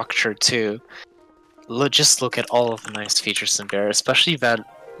structure, too. Just look at all of the nice features in there, especially that,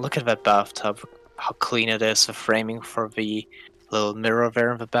 look at that bathtub, how clean it is, the framing for the little mirror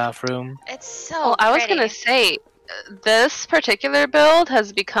there in the bathroom. It's so Well, I was pretty. gonna say, this particular build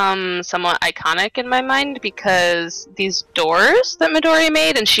has become somewhat iconic in my mind because these doors that Midori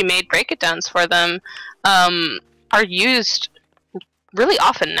made, and she made break-it-downs for them, are used really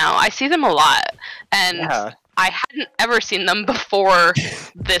often now. I see them a lot, and Yeah. I hadn't ever seen them before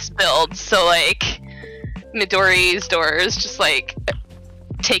this build, so like, Midori's doors just like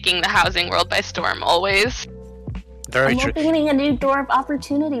taking the housing world by storm always. Very I'm true. opening a new door of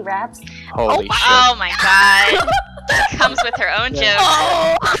opportunity, Raps. Holy shit. Oh my god. She comes with her own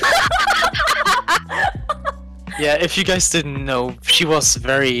Yeah. jokes. Yeah, if you guys didn't know, she was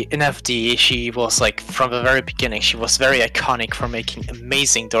very, in FD, she was like, from the very beginning, she was very iconic for making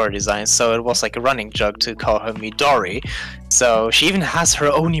amazing door designs, so it was like a running joke to call her Midori. So she even has her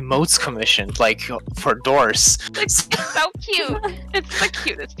own emotes commissioned, like, for doors. It's so cute. It's the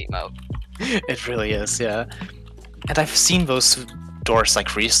cutest emote. It really is, yeah. And I've seen those doors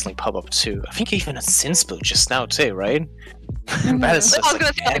like recently pop up too. I think even a Sins build just now too, right? That is I just, was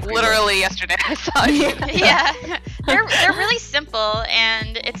gonna say, like, everywhere. literally yesterday I saw it. Yeah, they're really simple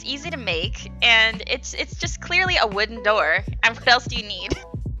and it's easy to make, and it's just clearly a wooden door. And what else do you need?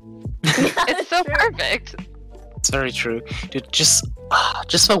 It's so perfect. It's very true. Dude, just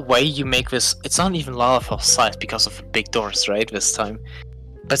the way you make this, it's not even Lalafell size because of the big doors, right, this time.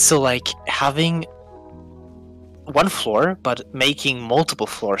 But still, like, having one floor, but making multiple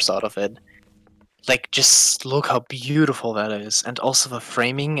floors out of it. Like, just look how beautiful that is. And also the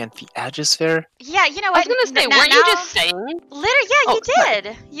framing and the edges there. Yeah, you know I what? was gonna say, Now- weren't you now- just saying? Literally, yeah, Oh, you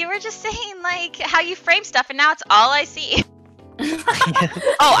did. You were just saying like how you frame stuff, and now it's all I see.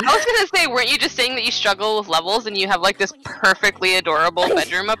 Oh, I was gonna say, weren't you just saying that you struggle with levels and you have like this perfectly adorable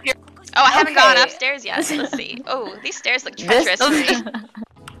bedroom up here? Oh, I haven't gone Okay. upstairs yet. Let's see. Oh, these stairs look This- treacherous to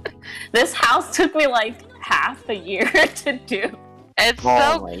me. This house took me like half a year to do. It's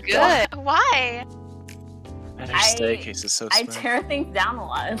Oh so my good. Why? And her I- staircase is so I smooth. tear things down a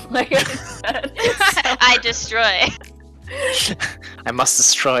lot. Like I said. I destroy. I must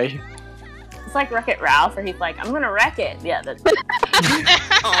destroy. It's like Wreck-It Ralph, where he's like, I'm gonna wreck it. Yeah, that's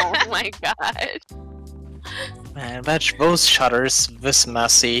Oh my my god. Man, those shutters, this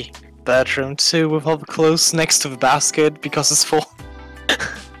messy bedroom too, with all the clothes next to the basket because it's full.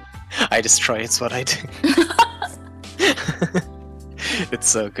 I destroy it's what I do. It's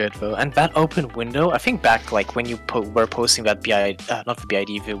so good though. And that open window, I think back like when you were posting that not the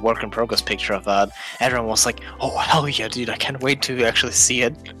BID, the work in progress picture of that, everyone was like, oh hell yeah dude, I can't wait to actually see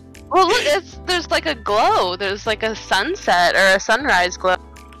it. Well look, there's like a glow, there's like a sunset or a sunrise glow.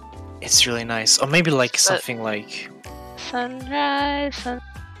 It's really nice. Or maybe like something like... Sunrise,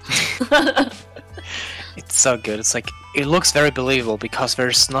 It's so good. It's like, it looks very believable because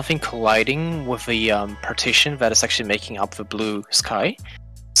there's nothing colliding with the partition that is actually making up the blue sky.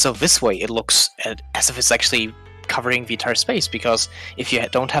 So this way it looks as if it's actually covering the entire space, because if you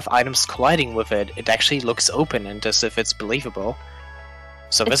don't have items colliding with it, it actually looks open and as if it's believable.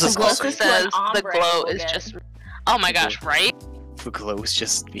 So this is also... says the glow is just... Oh my gosh, right? The glow is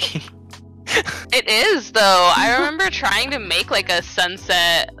just... It is though. I remember trying to make like a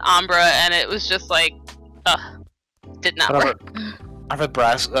sunset ombre and it was just like, ugh, did not work. Are the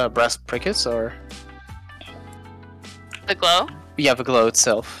brass prickets or the glow? Yeah, the glow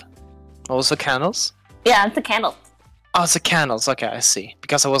itself. Also candles? Yeah, it's a candle. Oh, it's the candles. Okay, I see.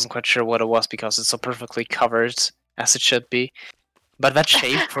 Because I wasn't quite sure what it was because it's so perfectly covered as it should be. But that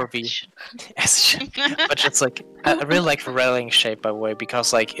shape for the but it's like I really like the railing shape by the way,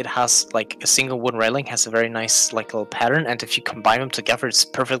 because like it has like a single wooden railing has a very nice like little pattern, and if you combine them together it's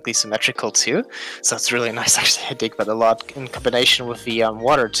perfectly symmetrical too. So it's really nice actually. I dig that a lot in combination with the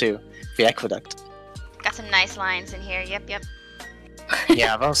water too, the aqueduct. Got some nice lines in here. Yep.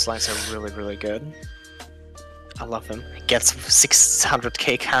 Yeah, those lines are really good. I love them. Gets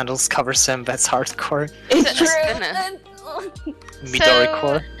 600k candles, covers them. That's hardcore. It's true. Midori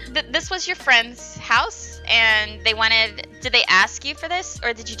core. This was your friend's house, and they wanted. Did they ask you for this,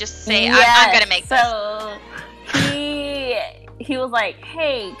 or did you just say, yes, I'm gonna make this? So he was like,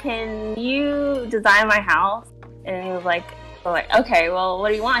 hey, can you design my house? And he was like, okay, well, what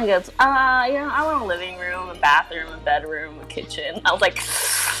do you want? He goes, I want a living room, a bathroom, a bedroom, a kitchen. I was like,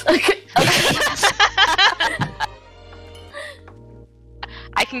 okay.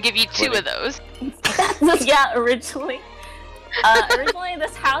 I can give you 2 of those. Yeah, originally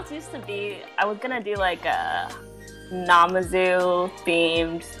this house used to be, I was gonna do like a Namazu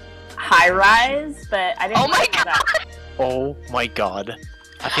themed high-rise, but I didn't that. Oh my god.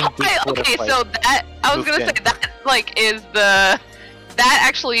 I think so that I was gonna say that like is that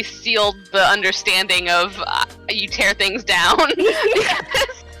actually sealed the understanding of you tear things down.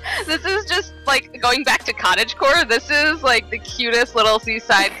 This is just like going back to cottagecore. This is like the cutest little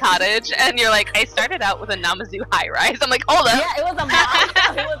seaside cottage, and you're like, I started out with a Namazu high rise. I'm like, hold up. Yeah,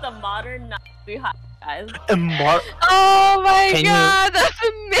 it was a modern Namazu high rise. Oh my god, that's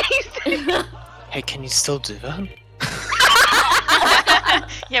amazing. Hey, can you still do that?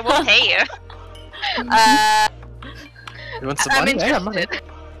 Yeah, we'll pay you. You want some money? I got money.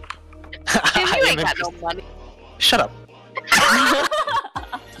 You ain't got no money. Shut up.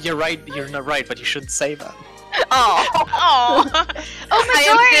 You're right. You're not right, but you shouldn't say that. Oh,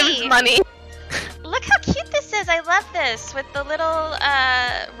 Midori! Money. Look how cute this is. I love this with the little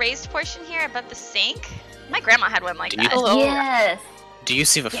raised portion here above the sink. My grandma had one like that. Yes. Do you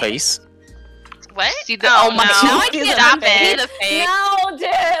see the face? What? See the, oh my no. Now I can't Stop see it. the face. No,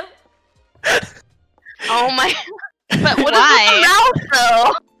 Jim. Oh my. But what Why? is with the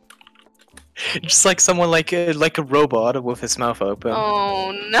mouth though? Just like someone like a robot with his mouth open.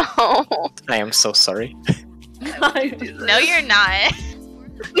 Oh no. I am so sorry. No, you're not.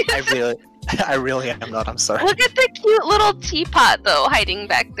 I really am not. I'm sorry. Look at the cute little teapot though hiding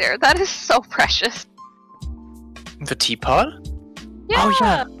back there. That is so precious. The teapot? Yeah. Oh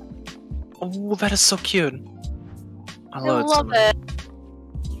yeah. Oh, that is so cute. I love it.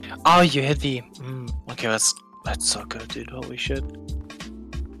 Oh, you hit the. Okay, that's so good, dude. Holy shit.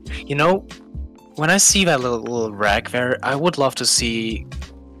 You know, when I see that little rag there, I would love to see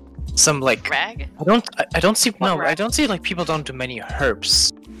some like Rag? I don't see What rag? I don't see like people don't do many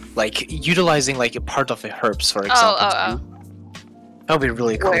herbs, like utilizing like a part of the herbs, for example. That would be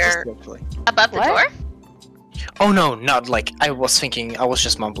really cool. Where? Above the door? Oh no, not like I was thinking. I was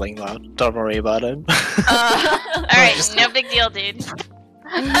just mumbling loud. Don't worry about it. Alright, no big deal, dude.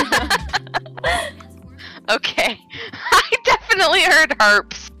 Okay. I definitely heard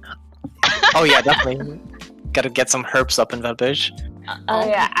herbs. Oh yeah, definitely. Gotta get some herbs up in that bitch. Oh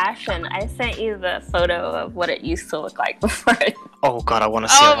yeah, Ashton, I sent you the photo of what it used to look like before. Oh god, I want to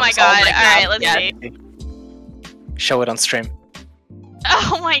see. Oh my god! Alright, let's see. Show it on stream.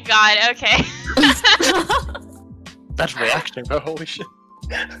 Oh my god! Okay. That reaction, bro! Holy shit.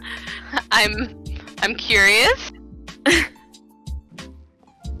 I'm curious.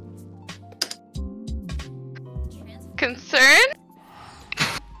 Concern?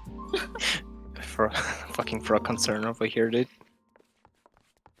 For a concern over here, dude.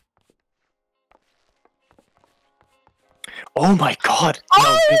 Oh my god!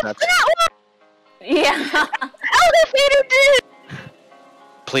 No, do that. Yeah. Elevator did!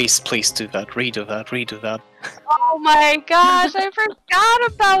 Please do that. Redo that. Oh my gosh, I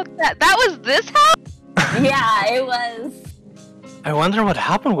forgot about that. That was this house? Yeah, it was. I wonder what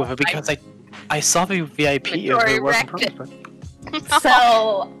happened with it because I saw the VIP. Midori It wasn't wrecked it. perfect.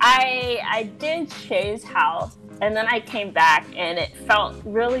 So I did Shay's house, and then I came back, and it felt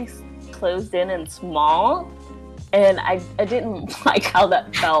really closed in and small, and I didn't like how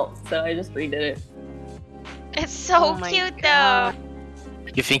that felt, so I just redid it. It's so cute though.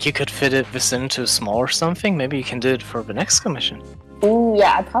 You think you could fit this into small or something? Maybe you can do it for the next commission. Ooh,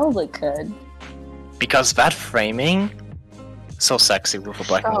 yeah, I probably could. Because that framing, so sexy with the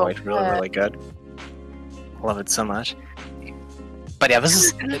black and So white, really good. Love it so much. But yeah, this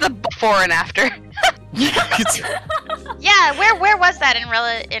is This is the before and after. Yeah, where was that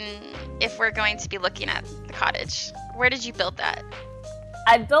in if we're going to be looking at the cottage? Where did you build that?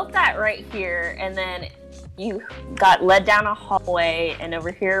 I built that right here, and then you got led down a hallway, and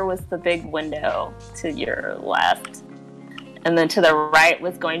over here was the big window to your left. And then to the right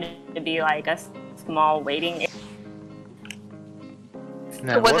was going to be like a small waiting area.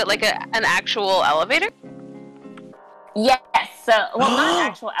 No, Was what- it like an actual elevator? Yes, so, well, not an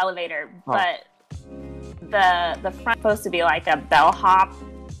actual elevator, but the front supposed to be like a bellhop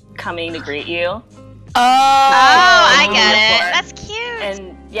coming to greet you. Oh, I on get the it. floor. That's cute.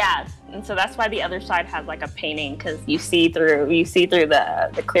 And yeah, and so that's why the other side has like a painting, because you see through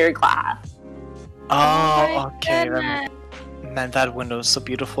the clear glass. Oh, okay. Man, that window is so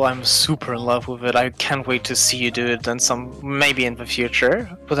beautiful. I'm super in love with it. I can't wait to see you do it and maybe in the future,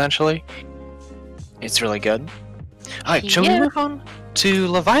 potentially. It's really good. Alright, shall we Yeah. move on to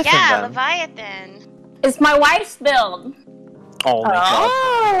Leviathan Yeah, then? Leviathan. It's my wife's build. Oh my god.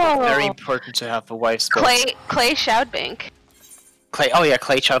 Oh! Very important to have a wife's build. Clay Shoudbank. Clay. Oh yeah,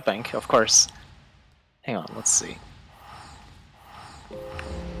 Clay Chowbank, of course. Hang on, let's see.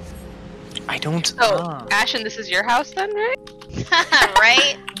 I don't. So, Ashen, this is your house then, right?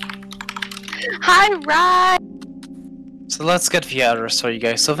 Right? Hi, Rye! So let's get the address for you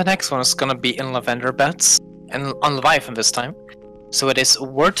guys. So the next one is gonna be in Lavender Beds, and on Leviathan this time. So it is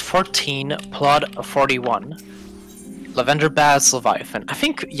Word 14, Plot 41. Lavender Beds, Leviathan. I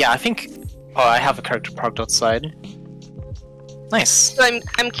think. Oh, I have a character parked outside. Nice. So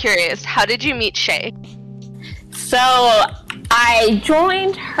I'm curious, how did you meet Shay? So I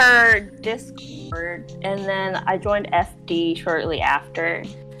joined her Discord, and then I joined FD shortly after.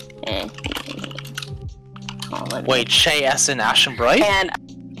 Wait, Shay as in Ashen Bright? And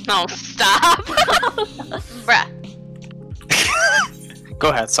Oh, stop! Bruh. Go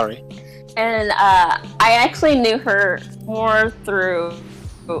ahead, sorry. And I actually knew her more through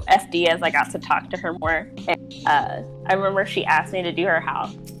FD as I got to talk to her more. And, I remember she asked me to do her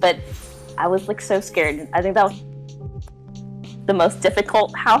house, but I was like so scared. I think that was the most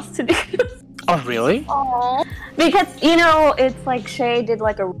difficult house to do. Oh, really? Aww. Because, you know, it's like Shay did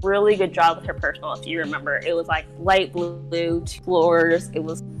like a really good job with her personal, if you remember. It was like light blue, 2 floors. It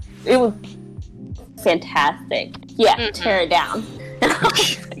was fantastic. Yeah, tear it down.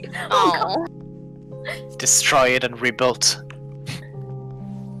 Oh. Destroy it and rebuilt.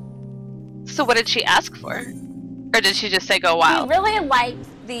 So what did she ask for? Or did she just say go She wild? really liked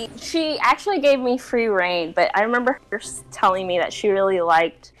she actually gave me free reign, but I remember her telling me that she really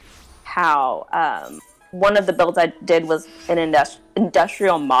liked how one of the builds I did was an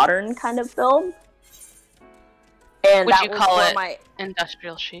industrial modern kind of build. And Would that you was call for it my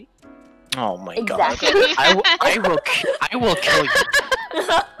industrial chic? Oh my Exactly. god. I will kill you.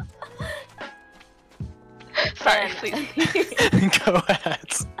 Sorry, And- please. Go ahead.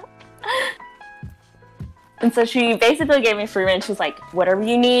 And so she basically gave me free reign. She was like, whatever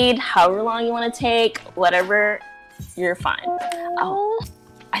you need, however long you want to take, whatever, you're fine. Oh,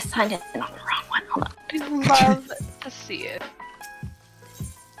 I signed it on the wrong one. Hold I love to see it.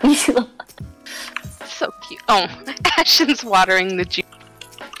 on. So cute. Oh, Ashen's watering the juice.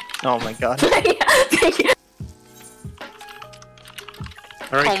 Oh my god. Thank you.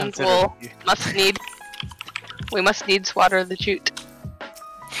 Very Home considerate rule. of you. We must needs water the jute.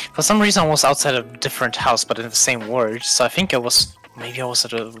 For some reason I was outside a different house but in the same word, so I think maybe I was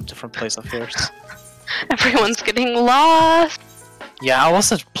at a different place of yours. Everyone's getting lost. Yeah, I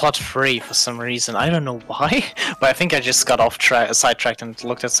was at plot 3 for some reason. I don't know why, but I think I just got sidetracked and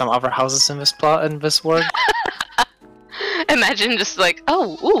looked at some other houses in this plot in this world. Imagine just like,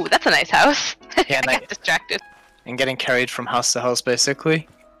 oh, ooh, that's a nice house. Yeah, I got distracted. And getting carried from house to house, basically.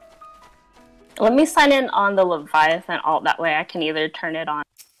 Let me sign in on the Leviathan alt. That way I can either turn it on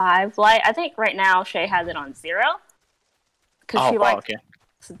 5 light. I think right now Shay has it on 0. Because she likes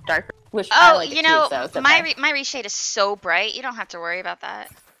darker. Which I like you know, too, so my reshade is so bright, you don't have to worry about that.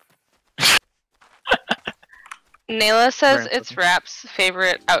 Nayla says it's Rap's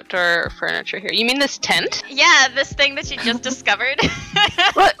favorite outdoor furniture here. You mean this tent? Yeah, this thing that you just discovered.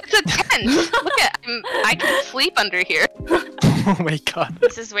 What? It's a tent! Look at I can sleep under here. Oh my god.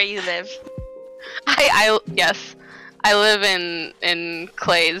 This is where you live. Yes. I live in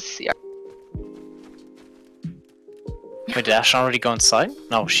Clay's yard. Wait, did Ash already go inside?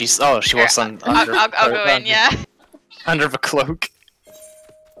 No, she was under. I'll go in, yeah. Under the cloak.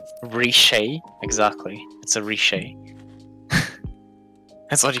 Reshay? Exactly. It's a reshay.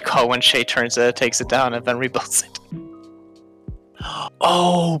 That's what you call when Shay turns it, takes it down, and then rebuilds it.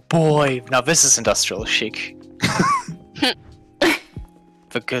 Oh boy! Now this is industrial chic.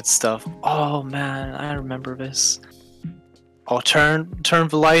 The good stuff. Oh man, I remember this. Oh, turn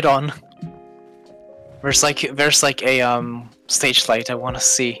the light on. There's like a stage light I want to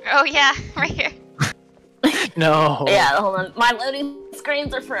see. Oh yeah, right here. No. Yeah, hold on. My loading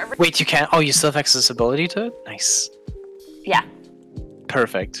screens are forever. Wait, you can't. Oh, you still have accessibility to it? Nice. Yeah.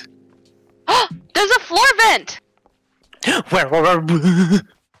 Perfect. There's a floor vent! Where?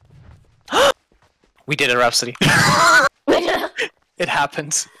 We did it, Rhapsody. It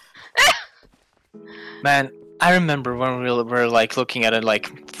happened. Man, I remember when we were like looking at it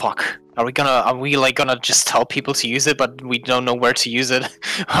like, fuck. Are we gonna just tell people to use it, but we don't know where to use it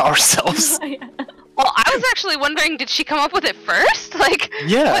ourselves? Well, I was actually wondering, did she come up with it first? Like,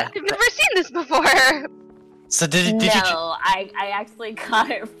 yeah. What? I've never seen this before. So did you? No, I actually got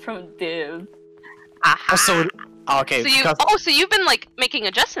it from Div. Aha. Okay. So you've been like making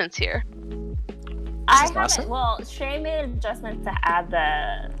adjustments here. I haven't. Well, Shay made adjustments to add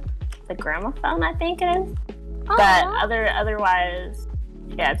the gramophone, I think it is. Oh. But otherwise,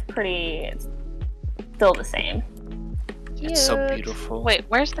 yeah, it's still the same. It's so beautiful. Wait,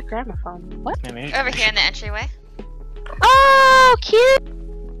 where's the gramophone? What? Over here in the entryway. Oh, cute!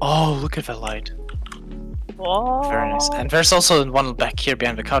 Oh, look at the light. Whoa. Very nice. And there's also one back here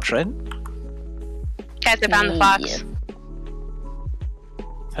behind the couch, right? Guys, I found the fox. Yeah.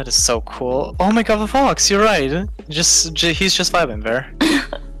 That is so cool. Oh my god, the fox! You're right. He's just vibing there.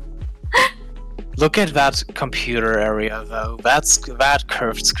 Look at that computer area, though. That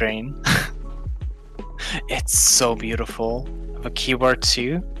curved screen. It's so beautiful. The keyboard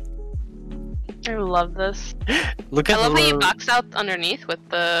too. I love this. Look at I love how you box out underneath with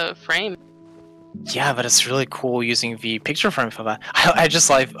the frame. Yeah, but it's really cool using the picture frame for that. I just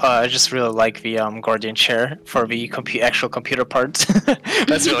really like the Guardian chair for the actual computer part.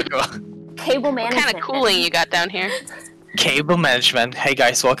 That's really cool. Cable management. What kind of cooling you got down here? Cable management. Hey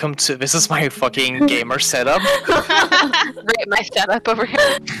guys, welcome to. This is my fucking gamer setup. Rate my setup over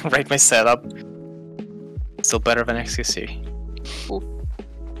here. Rate my setup. Still better than XQC. Ooh.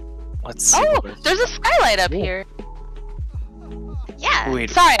 Let's see. Oh, there's a skylight up here. Yeah.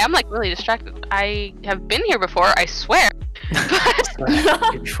 Wait. Sorry, I'm like really distracted. I have been here before, I swear.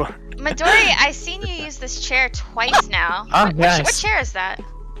 Midori, I've seen you use this chair twice now. Oh, nice. What chair is that?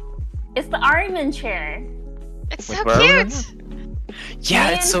 It's the Ariman chair. It's so where cute. Yeah,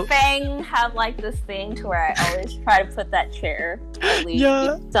 Me it's and so. Fang have like this thing to where I always try to put that chair at least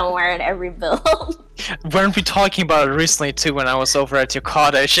Yeah. somewhere in every build. Weren't we talking about it recently too when I was over at your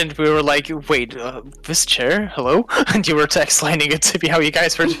cottage and we were like, wait, this chair? Hello? And you were explaining it to me how you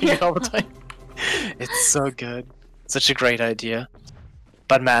guys were doing it all the time. It's so good. Such a great idea.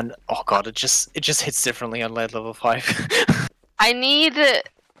 But man, oh god, it just hits differently on light level 5. I need...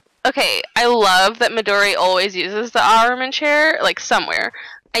 Okay, I love that Midori always uses the Armin chair, like, somewhere.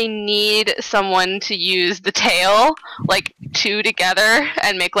 I need someone to use the tail, like, two together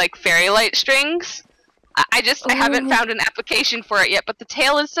and make, like, fairy light strings. I haven't found an application for it yet, but the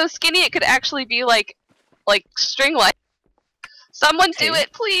tail is so skinny it could actually be, like string light. Someone do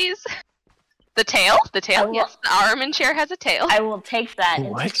it, please! The tail? The tail, yes. The Armin chair has a tail. I will take that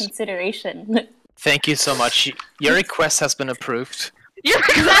into consideration. Thank you so much. Your request has been approved.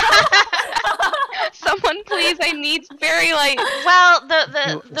 Someone please, I need fairy light. Well,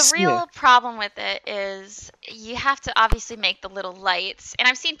 the real problem with it is you have to obviously make the little lights. And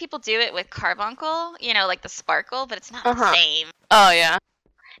I've seen people do it with carbuncle, you know, like the sparkle, but it's not the same. Oh yeah.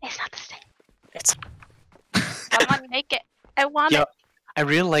 It's not the same. It's Someone make it. I want Yeah, it. I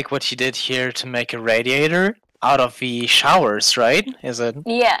really like what you did here to make a radiator out of the showers, right? Is it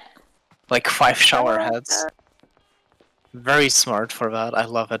Yeah. like 5 shower Oh, heads? Very smart for that. I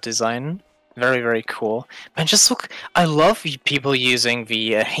love that design. Very, very cool. And just look, I love people using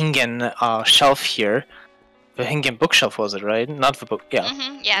the Hingen shelf here. The Hingen bookshelf was it, right? Not the book, yeah.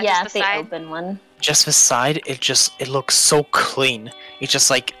 Yeah, Yeah, just the the side. open one. Just the side, it looks so clean. It's just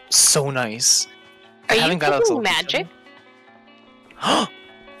like so nice. Are you Having that as a cooking magic? Why?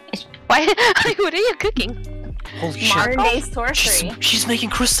 What are you cooking? Holy shit. Modern day sorcery. She's making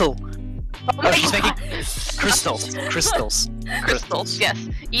crystal. Oh, she's making crystals. Crystals, yes.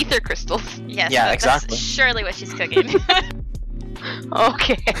 Ether crystals. Yes, Yeah, that's exactly. surely what she's cooking.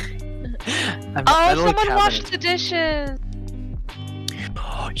 Okay. I'm Oh, literally someone washed cabinet. the dishes.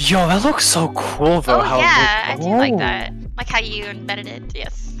 Yo, that looks so cool though. Oh how yeah, I do like Oh. that. Like how you embedded it.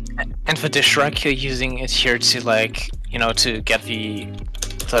 Yes. And the dish rack, you're using it here to like, to get the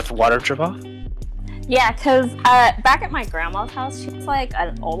water drip off. Yeah, because back at my grandma's house, she's like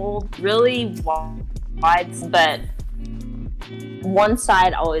an old, really wide, but one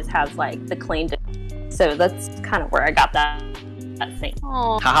side always has like the clean dish. So that's kind of where I got that thing.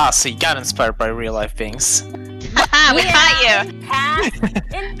 Oh. Haha, so you got inspired by real life beings. Haha, we caught you.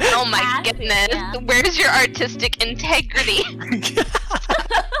 Oh my goodness. Yeah. Where's your artistic integrity?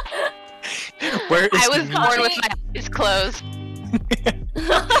 Where is I was the born music? with my eyes closed.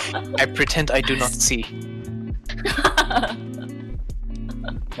 I pretend I do not see.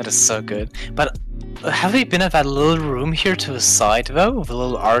 That is so good. But have we been at that little room here to the side though? The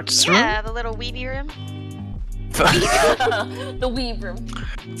little arts room? Yeah, the little weeby room. The weave room.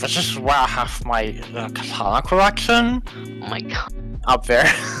 This is where I have my katana collection. Oh my god. Up there.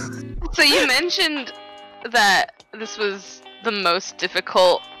 So you mentioned that this was the most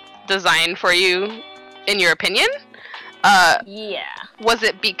difficult design for you, in your opinion? Yeah. Was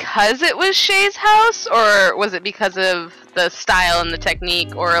it because it was Shay's house, or was it because of the style and the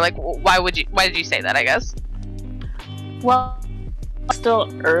technique, or like why did you say that, I guess? Well,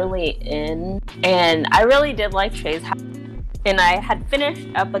 still early in, and I really did like Shay's house. And I had finished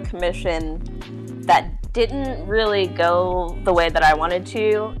up a commission that didn't really go the way that I wanted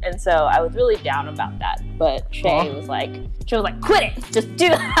to, and so I was really down about that. But Shay was like, quit it, just do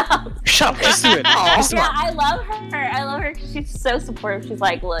that. Shut up, just do it. Just do Yeah, it. I love her. I love her 'cause she's so supportive. She's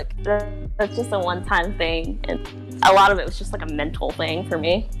like, look, that's just a one-time thing, and a lot of it was just like a mental thing for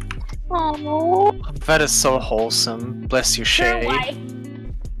me. Oh. That is so wholesome. Bless you, Your Shay. wife.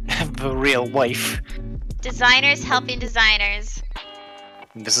 The real wife. Designers helping designers.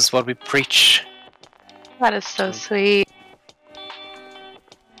 This is what we preach. That is so sweet.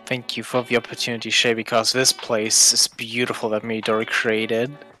 Thank you for the opportunity, Shay, because this place is beautiful that Midori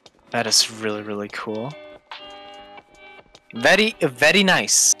created. That is really, really cool. Very, very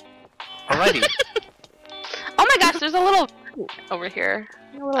nice. Alrighty. Oh my gosh, there's a little over here.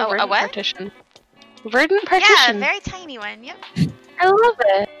 A little Oh, a verdant what? partition. Verdant Yeah, partition. very tiny one. Yep. I love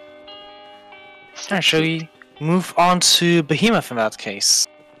it. Alright, shall we move on to Behemoth in that case?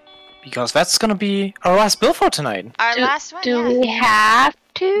 Because that's gonna be our last build for tonight. Our last one. Do yeah. we have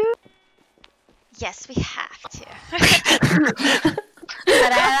to? Yes, we have to.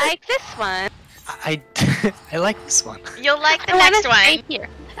 But I like this one. I like this one. You'll like the I wanna next stay one. here.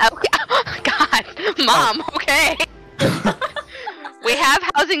 Okay. Oh, God, Mom. Okay. We have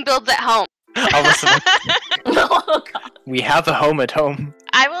housing builds at home. Oh, listen, Oh, God. we have a home at home.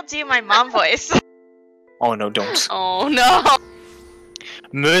 I will do my mom voice. Oh no, don't. Oh no.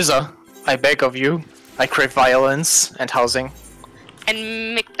 Mirza, I beg of you. I crave violence and housing.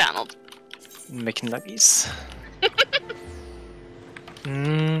 And McDonald's. McNuggies.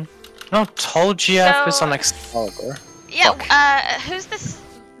 No, told you I have this So- on Excalibur. Yeah. Fuck. Who's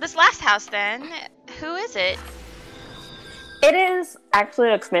this last house then? Who is it? It is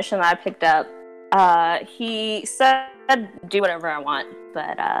actually a commission that I picked up. He said, do whatever I want,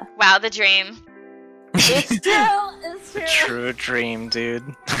 but Wow, the dream. it's true. It's true. True dream, dude.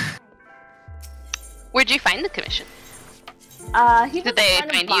 Where'd you find the commission? He Did was they a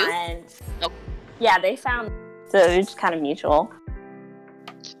friend of find you? mine. Nope. Yeah, they found. So it's just kind of mutual.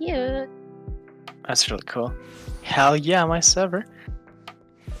 Cute. That's really cool. Hell yeah, my server.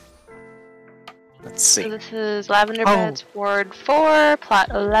 Let's So see. this is Lavender Oh. Beds, Ward 4, Plot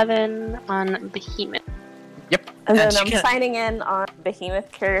 11 on Behemoth. Yep. And then And I'm you can- signing in on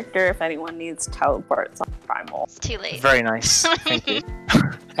Behemoth character if anyone needs teleports on Primal. It's too late. Very nice. Thank you.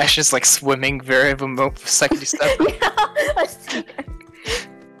 Ash is like swimming very remote second step.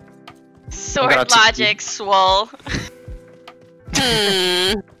 Sword gonna take logic, swole.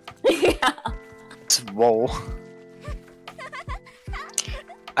 Hmm. Yeah. Swole.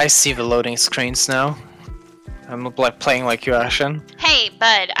 I see the loading screens now. I'm like playing like you, Ashen. Hey,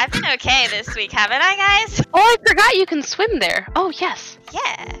 bud, I've been okay this week, haven't I, guys? Oh, I forgot you can swim there. Oh, yes.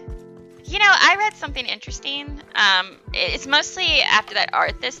 Yeah. You know, I read something interesting. It's mostly after that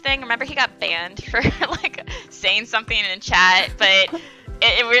Arthas thing. Remember, he got banned for like saying something in chat, but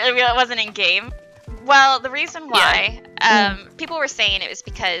it really wasn't in game. Well, the reason why people were saying it was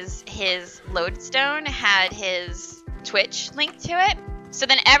because his lodestone had his Twitch linked to it. So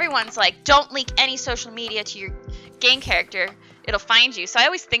then everyone's like, don't link any social media to your game character. It'll find you. So I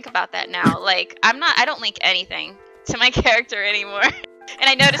always think about that now. Like, I don't link anything to my character anymore. And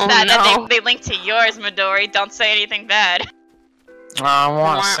I noticed that they link to yours, Midori. Don't say anything bad. I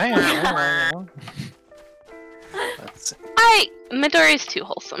want to say it. Midori's too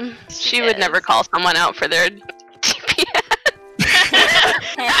wholesome. She would never call someone out for their DPS.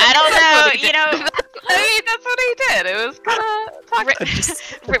 I don't know, you know. I mean, that's what he did. It was kind of toxic.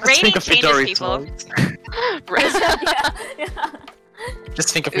 Rating changes people.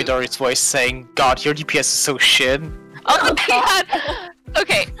 Just think of Midori's voice saying, God, your DPS is so shit. Oh my god!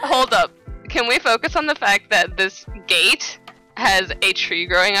 Okay, hold up. Can we focus on the fact that this gate has a tree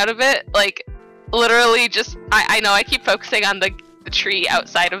growing out of it? Like, literally just... I know I keep focusing on the tree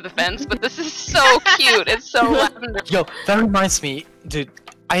outside of the fence, but this is so cute. It's so lavender. Yo, that reminds me, dude.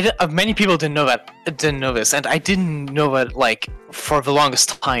 Many people didn't know this, and I didn't know it like for the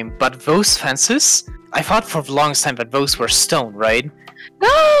longest time. But those fences, I thought for the longest time that those were stone, right? No,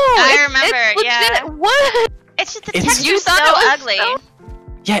 I remember. Yeah. What? It's just the texture's so ugly.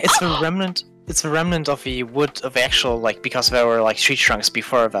 Yeah, it's the remnant. It's the remnant of the wood of the actual because there were like tree trunks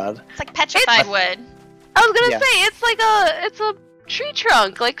before that. It's like petrified wood. I was gonna say it's like a tree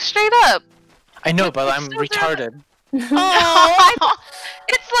trunk, like straight up. I know, but I'm retarded. Oh,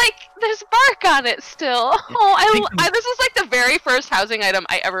 it's like there's bark on it still. Oh, this is like the very first housing item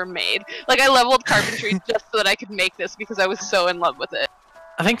I ever made. Like I leveled carpentry just so that I could make this because I was so in love with it.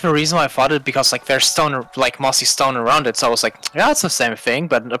 I think the reason why I thought it because like there's stone, like mossy stone around it, so I was like, yeah, it's the same thing,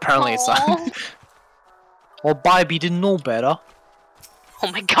 but apparently it's not. Well, Bybee didn't know better.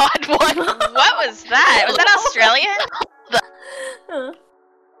 Oh my god, what? What was that? Was that Australian?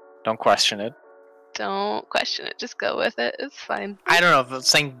 Don't question it. Don't question it, just go with it, it's fine. I don't know, but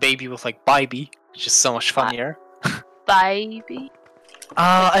saying baby with like Bybee, it's just so much funnier. Bybee?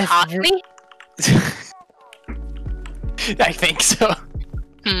 I think so.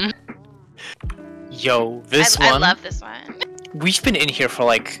 Yo, this one. I love this one. We've been in here for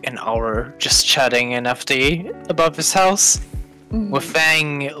like an hour just chatting in FD about this house with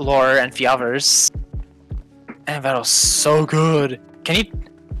Fang, Lore, and the others. And that was so good. Can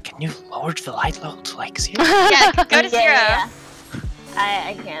you lower the light level to like 0? Yeah, go to 0. Yeah.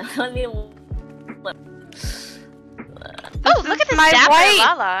 I can't. Let me. Oh, look at this dapper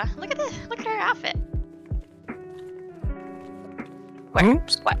Lala. Look at her outfit.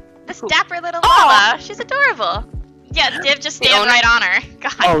 What? This dapper little Lala. She's adorable. Yeah, Div just stand right on her.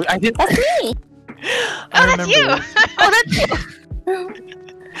 God. Oh, I did. That's me. Oh, that's you. Oh, that's you.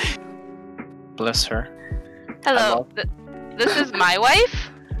 Bless her. Hello. This is my wife.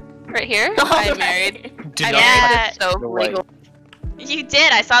 Right here. I'm married. I married this stove legal. You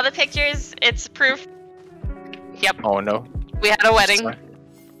did. I saw the pictures. It's proof. Yep. Oh no. We had a wedding. Sorry.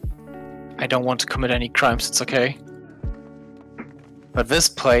 I don't want to commit any crimes. It's okay. But this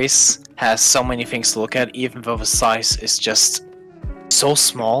place has so many things to look at, even though the size is just so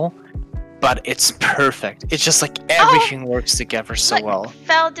small. But it's perfect. It's just like everything works together so well.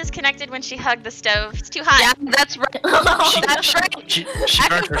 Fell disconnected when she hugged the stove. It's too hot. Yeah, that's right. That's right. She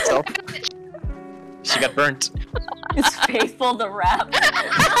burnt herself. She got burnt. It's faithful to rap.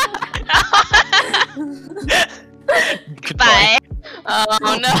 Goodbye. Bye.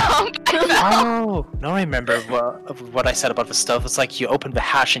 Oh no. Oh, now I remember what I said about the stove. It's like you open the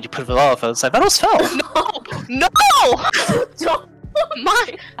hatch and you put the lava. It's like that was Fell. No.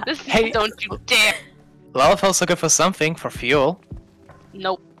 Don't you dare. Lavafel's looking for something for fuel.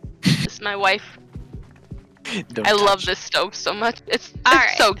 Nope. This is my wife. Don't I touch. love this stove so much. It's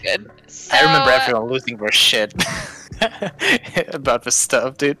so good. So, I remember everyone losing their shit about the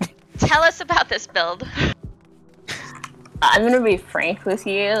stuff, dude. Tell us about this build. I'm gonna be frank with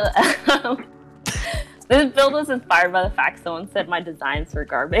you. This build was inspired by the fact someone said my designs were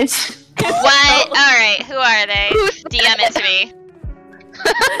garbage. What? Alright, who are they? DM it to me.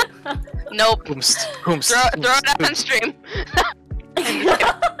 Nope. Throw it up on stream.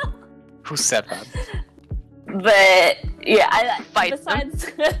 Who said that? But yeah, Fight besides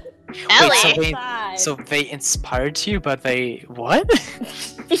Ellie. Wait, so they inspired you, but they what?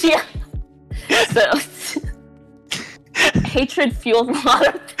 yeah. So hatred fuels a lot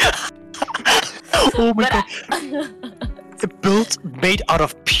of. Oh my god! A build made out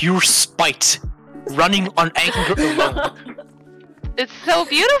of pure spite, running on anger alone. It's so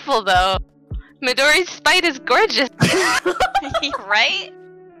beautiful, though. Midori's spite is gorgeous. Right?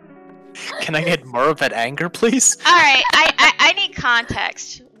 Can I get more of that anger, please? Alright, I need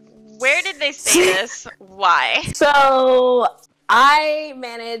context. Where did they say this? Why? So I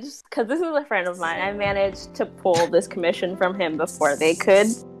managed, because this is a friend of mine, I managed to pull this commission from him before they could.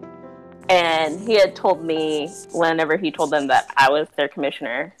 And he had told me, whenever he told them that I was their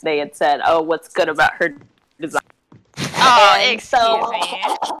commissioner, they had said, "Oh, what's good about her design?" Oh, And excuse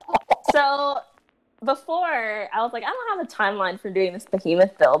me. So before, I was like, I don't have a timeline for doing this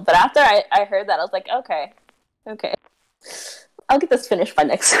behemoth build. But after I heard that, I was like, okay. I'll get this finished by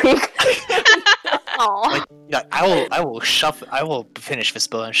next week. Like, yeah, I will finish this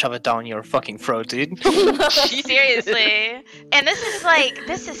build and shove it down your fucking throat, dude. Seriously. And this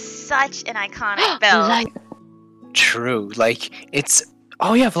is such an iconic build. True, like, it's...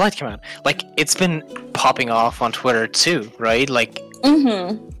 Oh yeah, the light command. Like, it's been popping off on Twitter too, right? Like,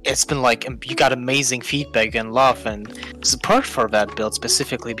 it's been like, you got amazing feedback and love and support for that build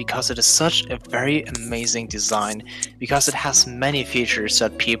specifically because it is such a very amazing design, because it has many features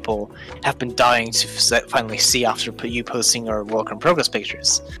that people have been dying to finally see after you posting our work in progress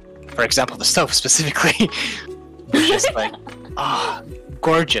pictures. For example, the stove specifically, which is like,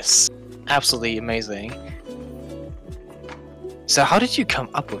 gorgeous. Absolutely amazing. So how did you come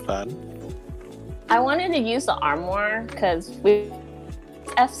up with that? I wanted to use the armor because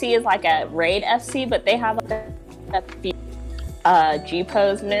FC is like a raid FC, but they have a few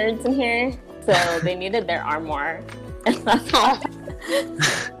G-pose nerds in here, so they needed their armor. And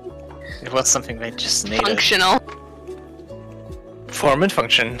It was something they just needed. Functional. Form and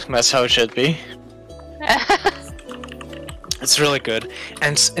function, that's how it should be. It's really good.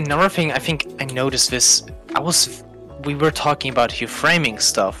 And another thing, I think I noticed this, we were talking about you framing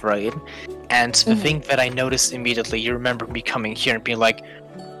stuff, right? And the thing that I noticed immediately, you remember me coming here and being like,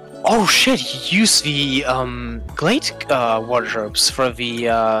 oh shit, he used the glade wardrobes for the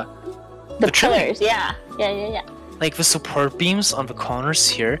pillars, yeah. Like the support beams on the corners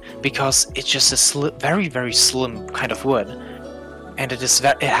here, because it's just a very, very slim kind of wood. And it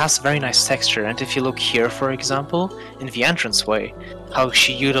has very nice texture. And if you look here, for example, in the entranceway, how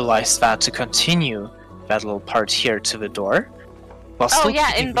she utilized that to continue that little part here to the door. Oh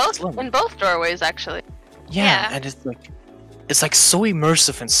yeah, in both doorways actually. Yeah, and it's like so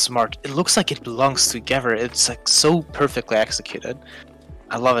immersive and smart. It looks like it belongs together. It's like so perfectly executed.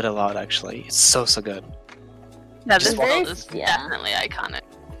 I love it a lot, actually. It's so good. Yeah, this build is definitely iconic.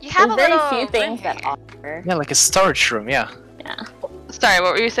 You have There's a very few things that offer. Yeah, like a storage room. Yeah. Sorry,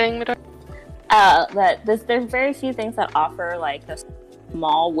 what were you saying, Midori? There's very few things that offer like a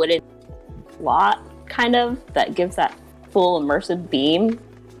small wooden lot, kind of, that gives that full immersive beam.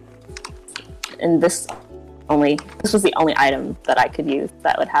 And this was the only item that I could use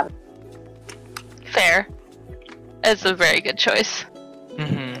that would have it. Fair. It's a very good choice.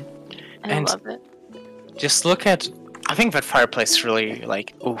 I love it. Just look at, I think that fireplace really,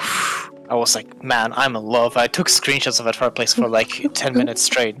 like, oof. I was like, man, I'm in love. I took screenshots of that fireplace for like 10 minutes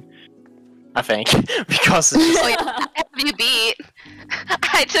straight. I think. Because it's just have you beat?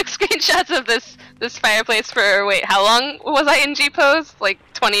 I took screenshots of this fireplace for, wait, how long was I in G-pose? Like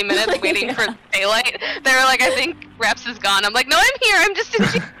 20 minutes waiting for daylight? They were like, I think Reps is gone. I'm like, no, I'm here, I'm just in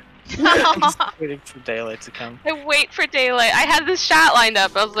I'm just waiting for daylight to come. I wait for daylight. I had this shot lined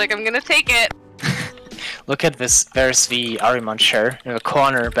up. I was like, I'm gonna take it. Look at this. There's the Arimon chair in the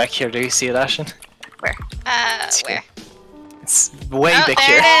corner back here. Do you see it, Ashen? Where? Where? It's way back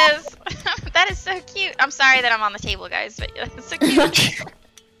there here. it is! That is so cute. I'm sorry that I'm on the table, guys, but it's so cute.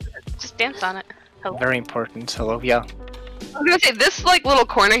 Just dance on it. Hello. Very important. Hello, yeah. I was gonna say, this like little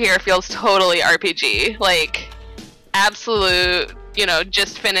corner here feels totally RPG. Like, absolute,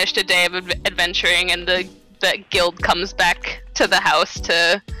 just finished a day of adventuring and the guild comes back to the house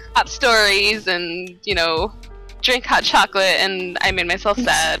to hot stories and, drink hot chocolate, and I made myself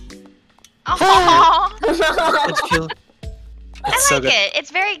sad. Aww. I like good. it.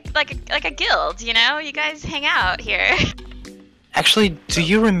 It's very like a guild, you guys hang out here. Actually, do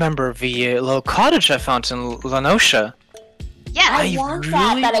you remember the little cottage I found in Lanosha? Yeah. I want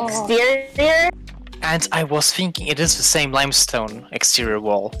that exterior. And I was thinking it is the same limestone exterior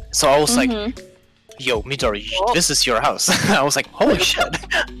wall. So I was like, yo, Midori, this is your house. I was like, holy shit.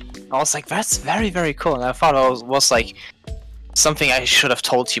 I was like, that's very, very cool. And I thought it was like something I should have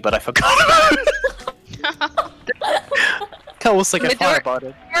told you, but I forgot about it. I was like, I thought about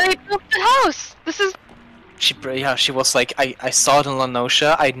it. I already built the house. This is She was like, I saw it in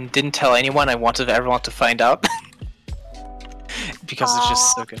Lanosha. I didn't tell anyone. I wanted everyone to find out because it's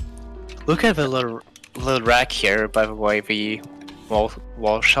just so good. Look at the little rack here. By the way, the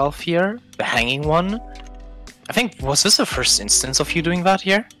wall shelf here, the hanging one. I think, was this the first instance of you doing that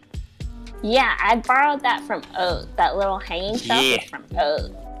here? Yeah, I borrowed that from Oat. That little hanging shelf was from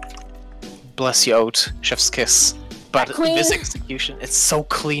Oat. Bless you, Oat. Chef's kiss. But Clean. this execution, it's so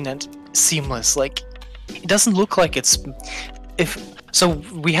clean and seamless. Like, it doesn't look like it's... So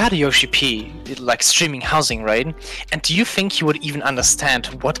we had a Yoshi P, like streaming housing, right? And do you think he would even understand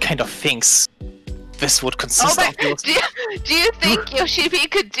what kind of things this would consist of? Do you think Yoshi P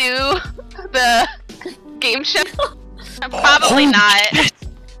could do the game show? Probably not.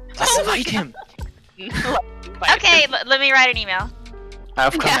 Let's invite him. Okay, let me write an email. I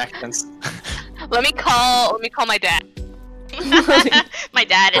have connections. Let me call my dad. My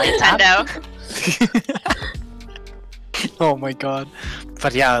dad at Nintendo. Oh my god.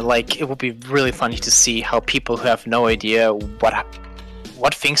 But yeah, like, it would be really funny to see how people who have no idea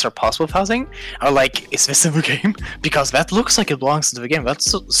what things are possible with housing are like, is this in the game? Because that looks like it belongs to the game.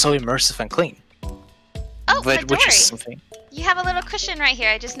 That's so immersive and clean. Oh, which Midori, is something. you have a little cushion right here,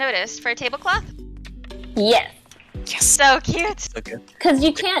 I just noticed, for a tablecloth. Yes. Yes. So cute. So good. Because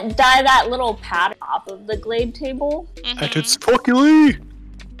you can't dye that little pattern off of the Glade table. Mhm. And it's Pokely!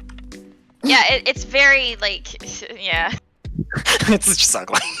 Yeah, it's very, like, yeah. It's just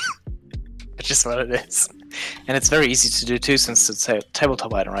ugly. It's just what it is. And it's very easy to do too, since it's a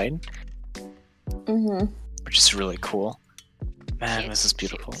tabletop item, right? Mm-hmm. Which is really cool. Man, Cute, this is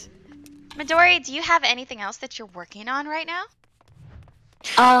beautiful. cute. Midori, do you have anything else that you're working on right now?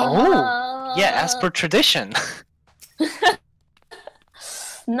 Oh! Yeah, as per tradition.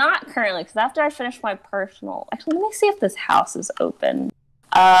 Not currently, because after I finish my personal... Actually, let me see if this house is open.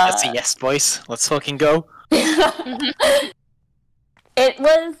 That's a yes, boys. Let's fucking go. It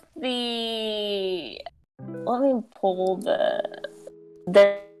was the... Let me pull the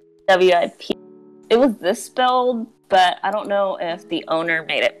WIP. It was this build, but I don't know if the owner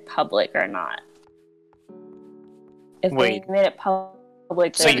made it public or not. If Wait. they made it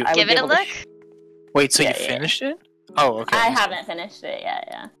public, So then you- I would Give be it a able to look. Wait, so Yeah, you yeah. finished it? Oh, okay. I haven't finished it yet,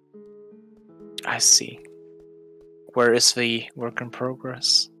 yeah. I see. Where is the work in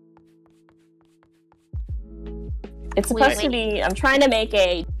progress? It's supposed to be... I'm trying to make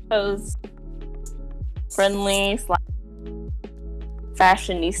a friendly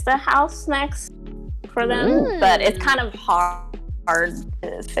fashionista house next for them, but it's kind of hard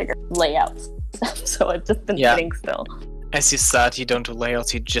to figure layouts stuff, so I've just been sitting still. As you said, you don't do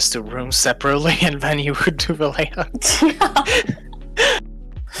layouts, you just do rooms separately, and then you would do the layout.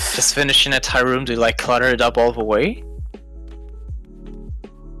 Just finish an entire room, do you like clutter it up all the way?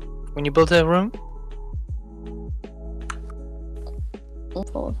 When you build a room?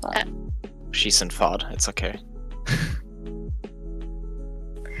 She's in thought, it's okay.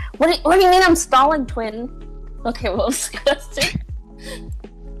 What do you mean I'm stalling, twin? Okay, what was the question?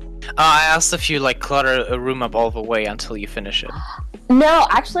 I asked if you like clutter a room up all the way until you finish it. No,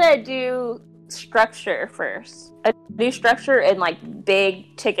 actually I do structure first. I do structure and like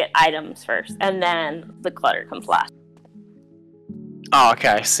big ticket items first, and then the clutter comes last. Oh, okay,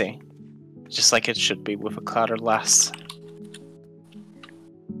 I see. Just like it should be with a clutter last.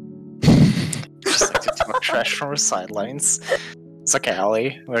 Just like to talk trash from the sidelines. It's okay,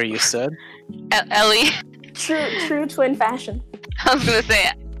 Ellie, where you stood. Ellie. True twin fashion. I was gonna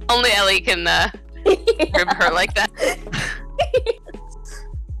say, only Ellie can rib her like that.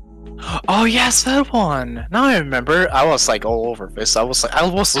 Oh yes, that one! Now I remember. I was like all over this. I was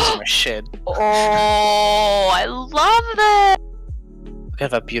losing my shit. Oh, I love that! Look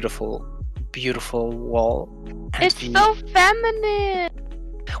at that beautiful wall. And It's so feminine!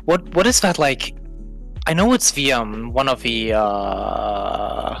 What is that like? I know it's the one of the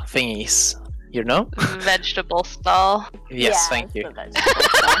thingies, you know? Vegetable stall. Yes, thank you.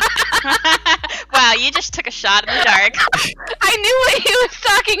 Wow, you just took a shot in the dark. I knew what he was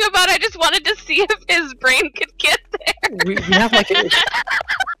talking about, I just wanted to see if his brain could get there. We have like a...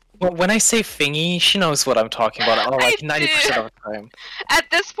 Well, when I say thingy, she knows what I'm talking about. Oh, like 90% of the time. At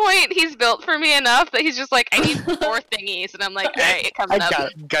this point, he's built for me enough that he's just like, I need 4 thingies, and I'm like, alright, it comes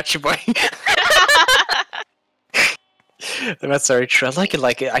up. Got you, boy. That's very true. I like it.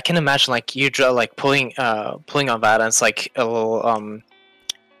 Like I can imagine, like you like pulling on that, and it's like a little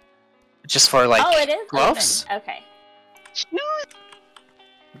just for like oh, it is gloves. Open. Okay. So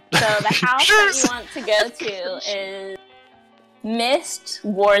the house that you want to go to is Mist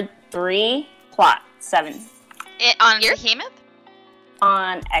Ward 3, Plot 7. On Behemoth?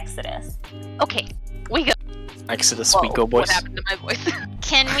 On Exodus. Okay, we go. Exodus, we go, boys. What happened to my voice?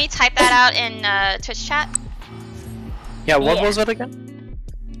 Can we type that out in Twitch chat? Yeah, what Yeah. was it again?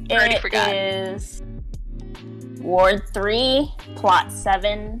 Already It forgot. is Ward 3, Plot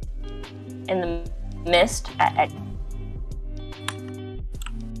 7, in the Mist at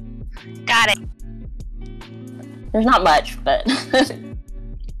Got it. There's not much, but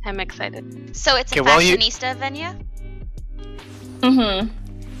I'm excited. So it's a Okay, well, you- fashionista venue? mm-hmm.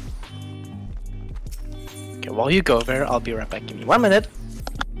 Okay, while you go there, I'll be right back. Give me 1 minute.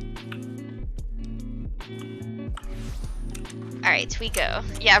 Alright, we go.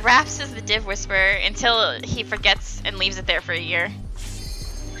 Yeah, Raps is the div whisperer until he forgets and leaves it there for a year.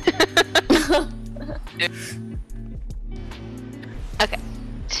 Okay.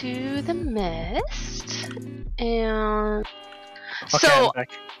 To the mist. And Okay, so I'm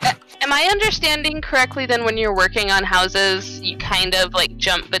back. am I understanding correctly then when you're working on houses, you kind of like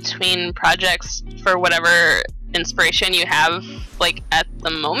jump between projects for whatever inspiration you have like at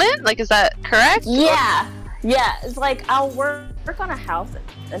the moment? Like is that correct? Yeah, it's like I'll work on a house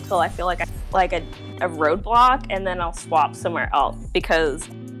until I feel like a roadblock, and then I'll swap somewhere else because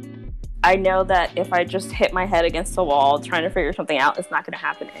I know that if I just hit my head against the wall trying to figure something out, it's not going to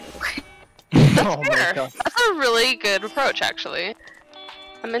happen anyway. Oh my Fair. god. That's a really good approach actually.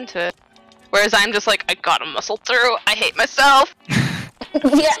 I'm into it. Whereas I'm just like, I gotta muscle through, I hate myself.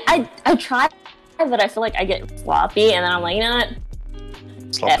 Yeah, I try, but I feel like I get sloppy, and then I'm like, you know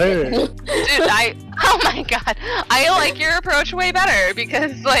what? Sloppy. Dude, oh my god, I like your approach way better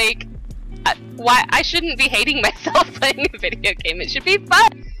because like, why I shouldn't be hating myself playing a video game. It should be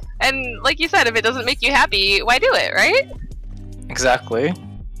fun. And like you said, if it doesn't make you happy, why do it, right? Exactly.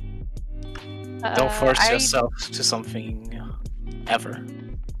 Don't force I yourself to something ever.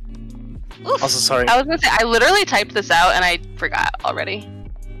 Oof. Also, sorry. was gonna say, I literally typed this out and I forgot already.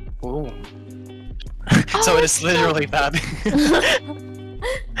 Ooh. So it is literally that.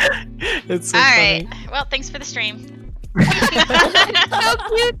 It's so Alright, funny. well, thanks for the stream. So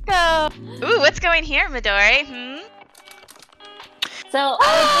cute though. Ooh, what's going here, Midori? So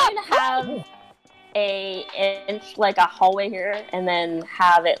I was going to have a inch, like a hallway here, and then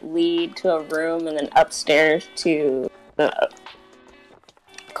have it lead to a room, and then upstairs to the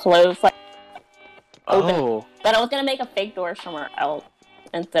close, like, open. Oh. But I was going to make a fake door somewhere else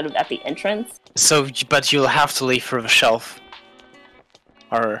instead of at the entrance. So, but you'll have to leave through the shelf.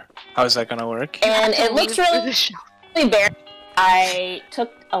 Or, how is that gonna work? And it looks really the show. bare. I took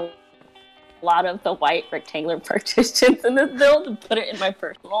a lot of the white rectangular partitions in this build and put it in my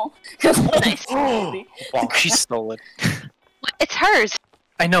personal. Nice. Wow, she stole it. It's hers.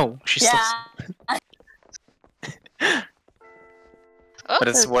 I know, she stole Yeah. it. Oh, But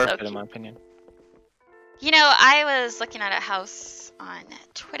it's that's worth so it in my opinion. you know, I was looking at a house on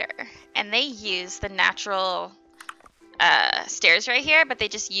Twitter, and they use the natural stairs right here, but they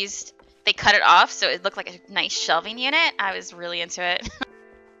cut it off so it looked like a nice shelving unit. I was really into it.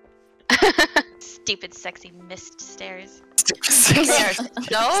 Stupid, sexy mist stairs. They're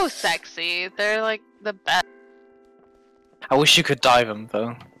so sexy. They're like the best. I wish you could dive them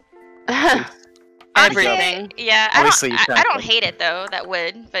though. Honestly, Everything. yeah, Obviously you I can't, don't but- hate it though. That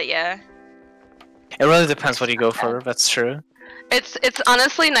would, but yeah. It really depends what you go for, that's true. It's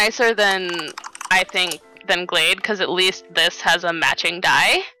honestly nicer than I think than Glade because at least this has a matching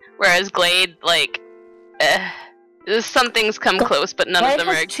die, whereas Glade like, some things come close, but none of them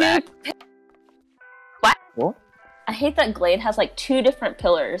are exact. What? I hate that Glade has like two different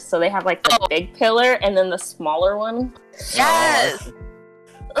pillars. So they have like the big pillar and then the smaller one. Yes. Ugh.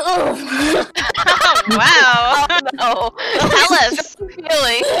 Oh, wow. Oh no. Tell us.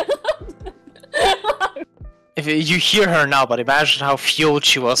 Feeling. If you hear her now, but imagine how fueled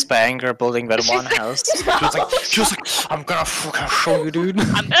she was by anger building that one house. She was like, I'm gonna fucking show you, dude.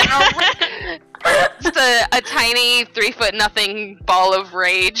 Just a tiny 3-foot nothing ball of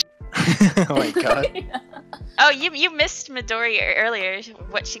rage. Oh my god. Oh, you missed Midori earlier.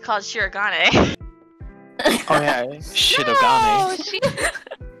 What she called Shirogane. Oh yeah, Shirogane.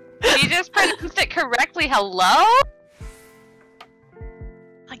 No, she just pronounced it correctly. Hello?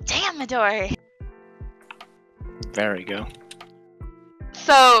 Like, damn, Midori. There we go.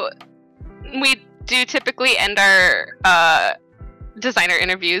 So, we do typically end our designer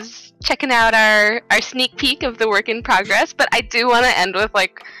interviews checking out our sneak peek of the work in progress, but I do want to end with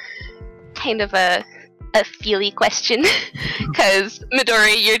like kind of a feely question because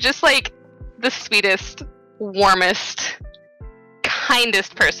Midori, you're just like the sweetest, warmest,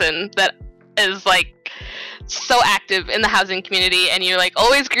 kindest person that is like so active in the housing community, and you're like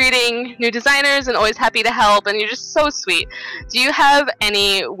always greeting new designers and always happy to help, and you're just so sweet. Do you have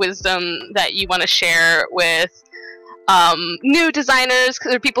any wisdom that you want to share with new designers,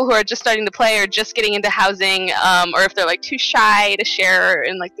 or people who are just starting to play or just getting into housing, or if they're like too shy to share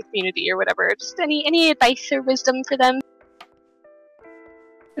in like the community or whatever? Just any advice or wisdom for them?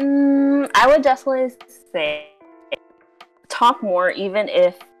 I would definitely say talk more, even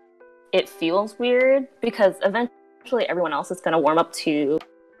if it feels weird, because eventually everyone else is going to warm up to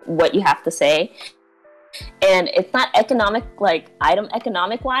what you have to say. And it's not item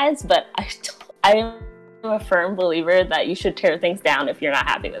economic wise, but I'm a firm believer that you should tear things down if you're not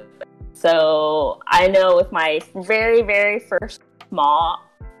happy with it. So I know with my very, very first mall,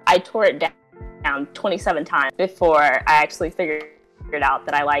 I tore it down 27 times before I actually figured out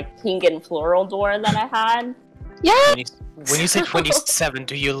that I like pink and floral door that I had. Yeah. When you say 27,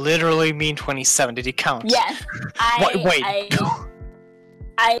 do you literally mean 27? Did you count? Yes. Wait.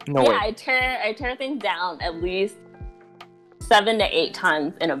 I tear things down at least 7 to 8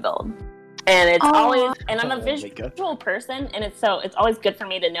 times in a build. And it's always, and I'm a visual person, and it's always good for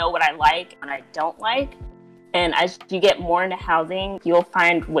me to know what I like and I don't like. And as you get more into housing, you'll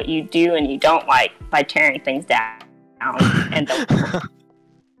find what you do and you don't like by tearing things down.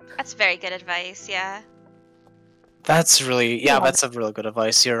 That's very good advice, yeah. That's a really good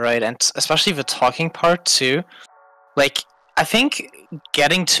advice, you're right. And especially the talking part too. Like, I think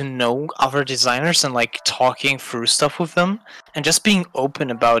getting to know other designers and like talking through stuff with them and just being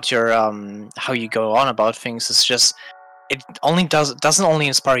open about your how you go on about things is just, it doesn't only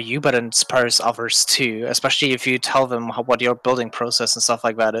inspire you, but it inspires others too, especially if you tell them what your building process and stuff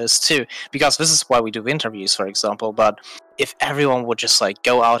like that is too, because this is why we do interviews, for example. But if everyone would just like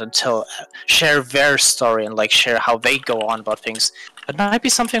go out and share their story and like share how they go on about things, it might be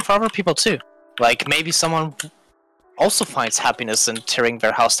something for other people too. Like maybe someone also finds happiness in tearing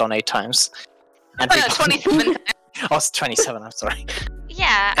their house down 8 times. And 27 Oh, it's 27, I'm sorry.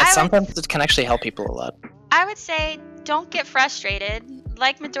 Yeah, And sometimes it can actually help people a lot. I would say don't get frustrated.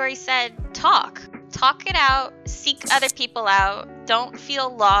 Like Midori said, talk it out, seek other people out. Don't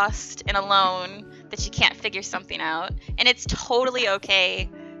feel lost and alone that you can't figure something out. And it's totally okay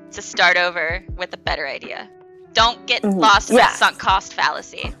to start over with a better idea. Don't get lost in the sunk cost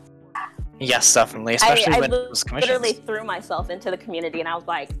fallacy. Yes, definitely, especially when it was commissions. I literally threw myself into the community, and I was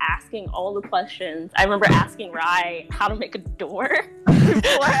like asking all the questions. I remember asking Rai how to make a door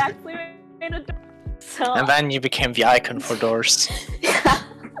before I actually made a door. So, and then you became the icon for doors. Yeah.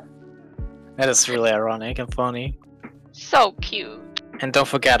 That is really ironic and funny. So cute. And don't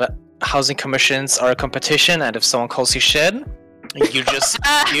forget, housing commissions are a competition, and if someone calls you shit, you just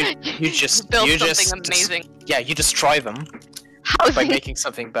build something amazing. Yeah, you destroy them. Housing by making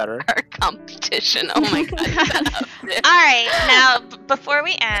something better. Our competition. Oh my god. Alright, now before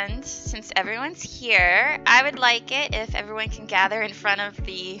we end, since everyone's here, I would like it if everyone can gather in front of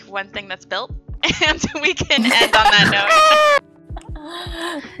the one thing that's built, and we can end on that note.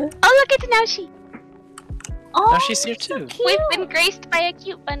 Oh, look, it's Naoshi. Oh, she's here too. So we've been graced by a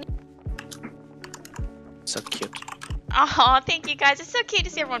cute bunny. So cute. Oh, thank you guys. It's so cute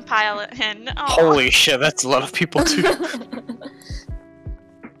to see everyone pile in. Aww. Holy shit, that's a lot of people too.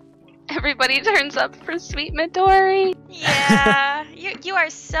 Everybody turns up for sweet Midori. Yeah, you are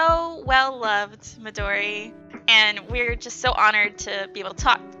so well loved, Midori, and we're just so honored to be able to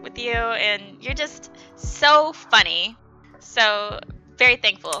talk with you. And you're just so funny. So very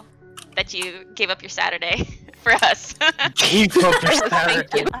thankful that you gave up your Saturday for us. Gave up your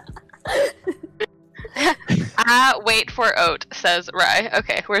Saturday. Wait for Oat, says Rai.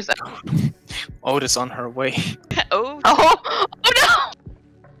 Okay, where's that? Oat is on her way. Oh no!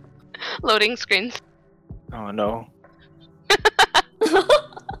 Loading screens. Oh no.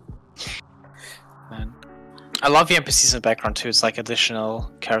 Man. I love the NPCs in the background too, it's like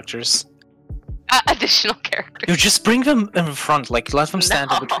additional characters. Additional characters. You just bring them in front, like let them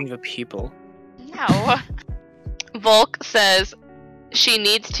stand in between the people. No. Volk says she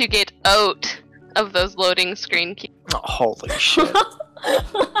needs to get Oat of those loading screen keys. Oh, holy shit.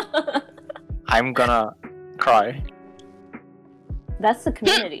 I'm gonna cry. That's the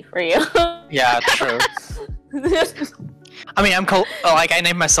community for you. Yeah, true. I mean, I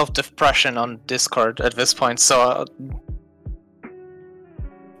named myself Depression on Discord at this point, so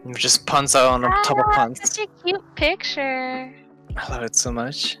just puns out on top of puns. Such a cute picture. I love it so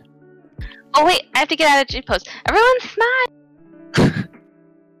much. Oh wait, I have to get out of G pose. Everyone smile.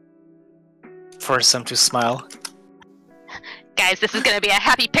 Force them to smile. Guys, this is gonna be a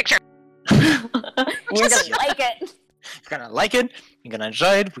happy picture. You're gonna like it. You're gonna like it. You're gonna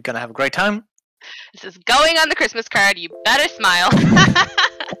enjoy it. We're gonna have a great time. This is going on the Christmas card. You better smile.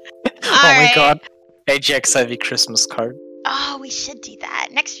 Oh my god. HGXIV Christmas card. Oh, we should do that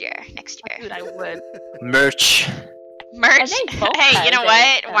next year. Next year. Dude, I would. Merch. Merch. think both Hey, you know have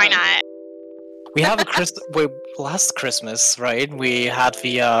what? it, Why not? We have a last Christmas, right? We had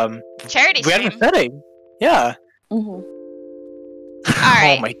the Charity we had stream. a wedding. Yeah. Mhm.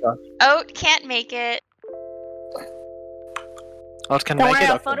 Alright. Oh my god. Oat can't make it. What can Don't make worry, it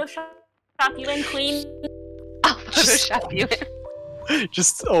I'll up? Photoshop you in, queen. I'll Photoshop you.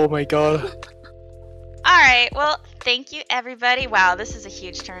 Just oh my god. Alright, well, thank you everybody. Wow, this is a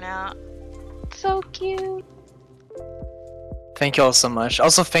huge turnout. So cute. Thank you all so much.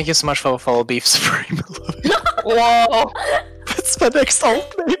 Also, thank you so much for follow Beef Supreme. I love it. Whoa. That's my next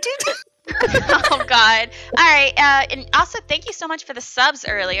alternate, dude. Oh god. Alright, and also thank you so much for the subs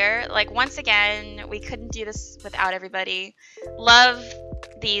earlier. Like, once again, we couldn't do this without everybody. Love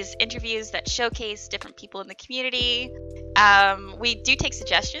these interviews that showcase different people in the community. We do take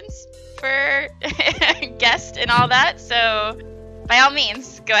suggestions for guests and all that, so by all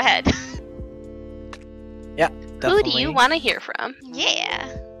means, go ahead. Yeah, Who do you want to hear from?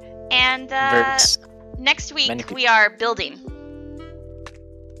 Yeah. And Birds. next week Many people. we are building.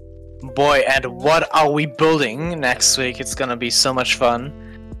 Boy, and what are we building next week? It's gonna be so much fun.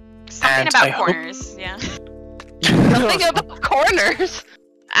 Something And about I hope- corners, yeah. Something about corners.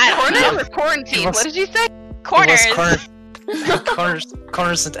 I don't Corners know. or quarantine? It was- What did you say? Corners.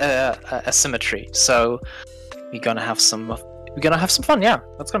 Corners and asymmetry. So we're gonna have some fun. Yeah,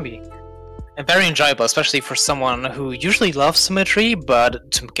 that's gonna be very enjoyable, especially for someone who usually loves symmetry,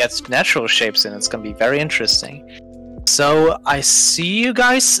 but to get natural shapes in, it's gonna be very interesting. So I see you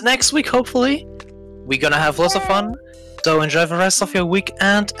guys next week. Hopefully, we're gonna have lots of fun. So enjoy the rest of your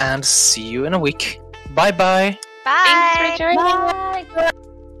weekend, and see you in a week. Bye bye. Bye. Thanks for joining us.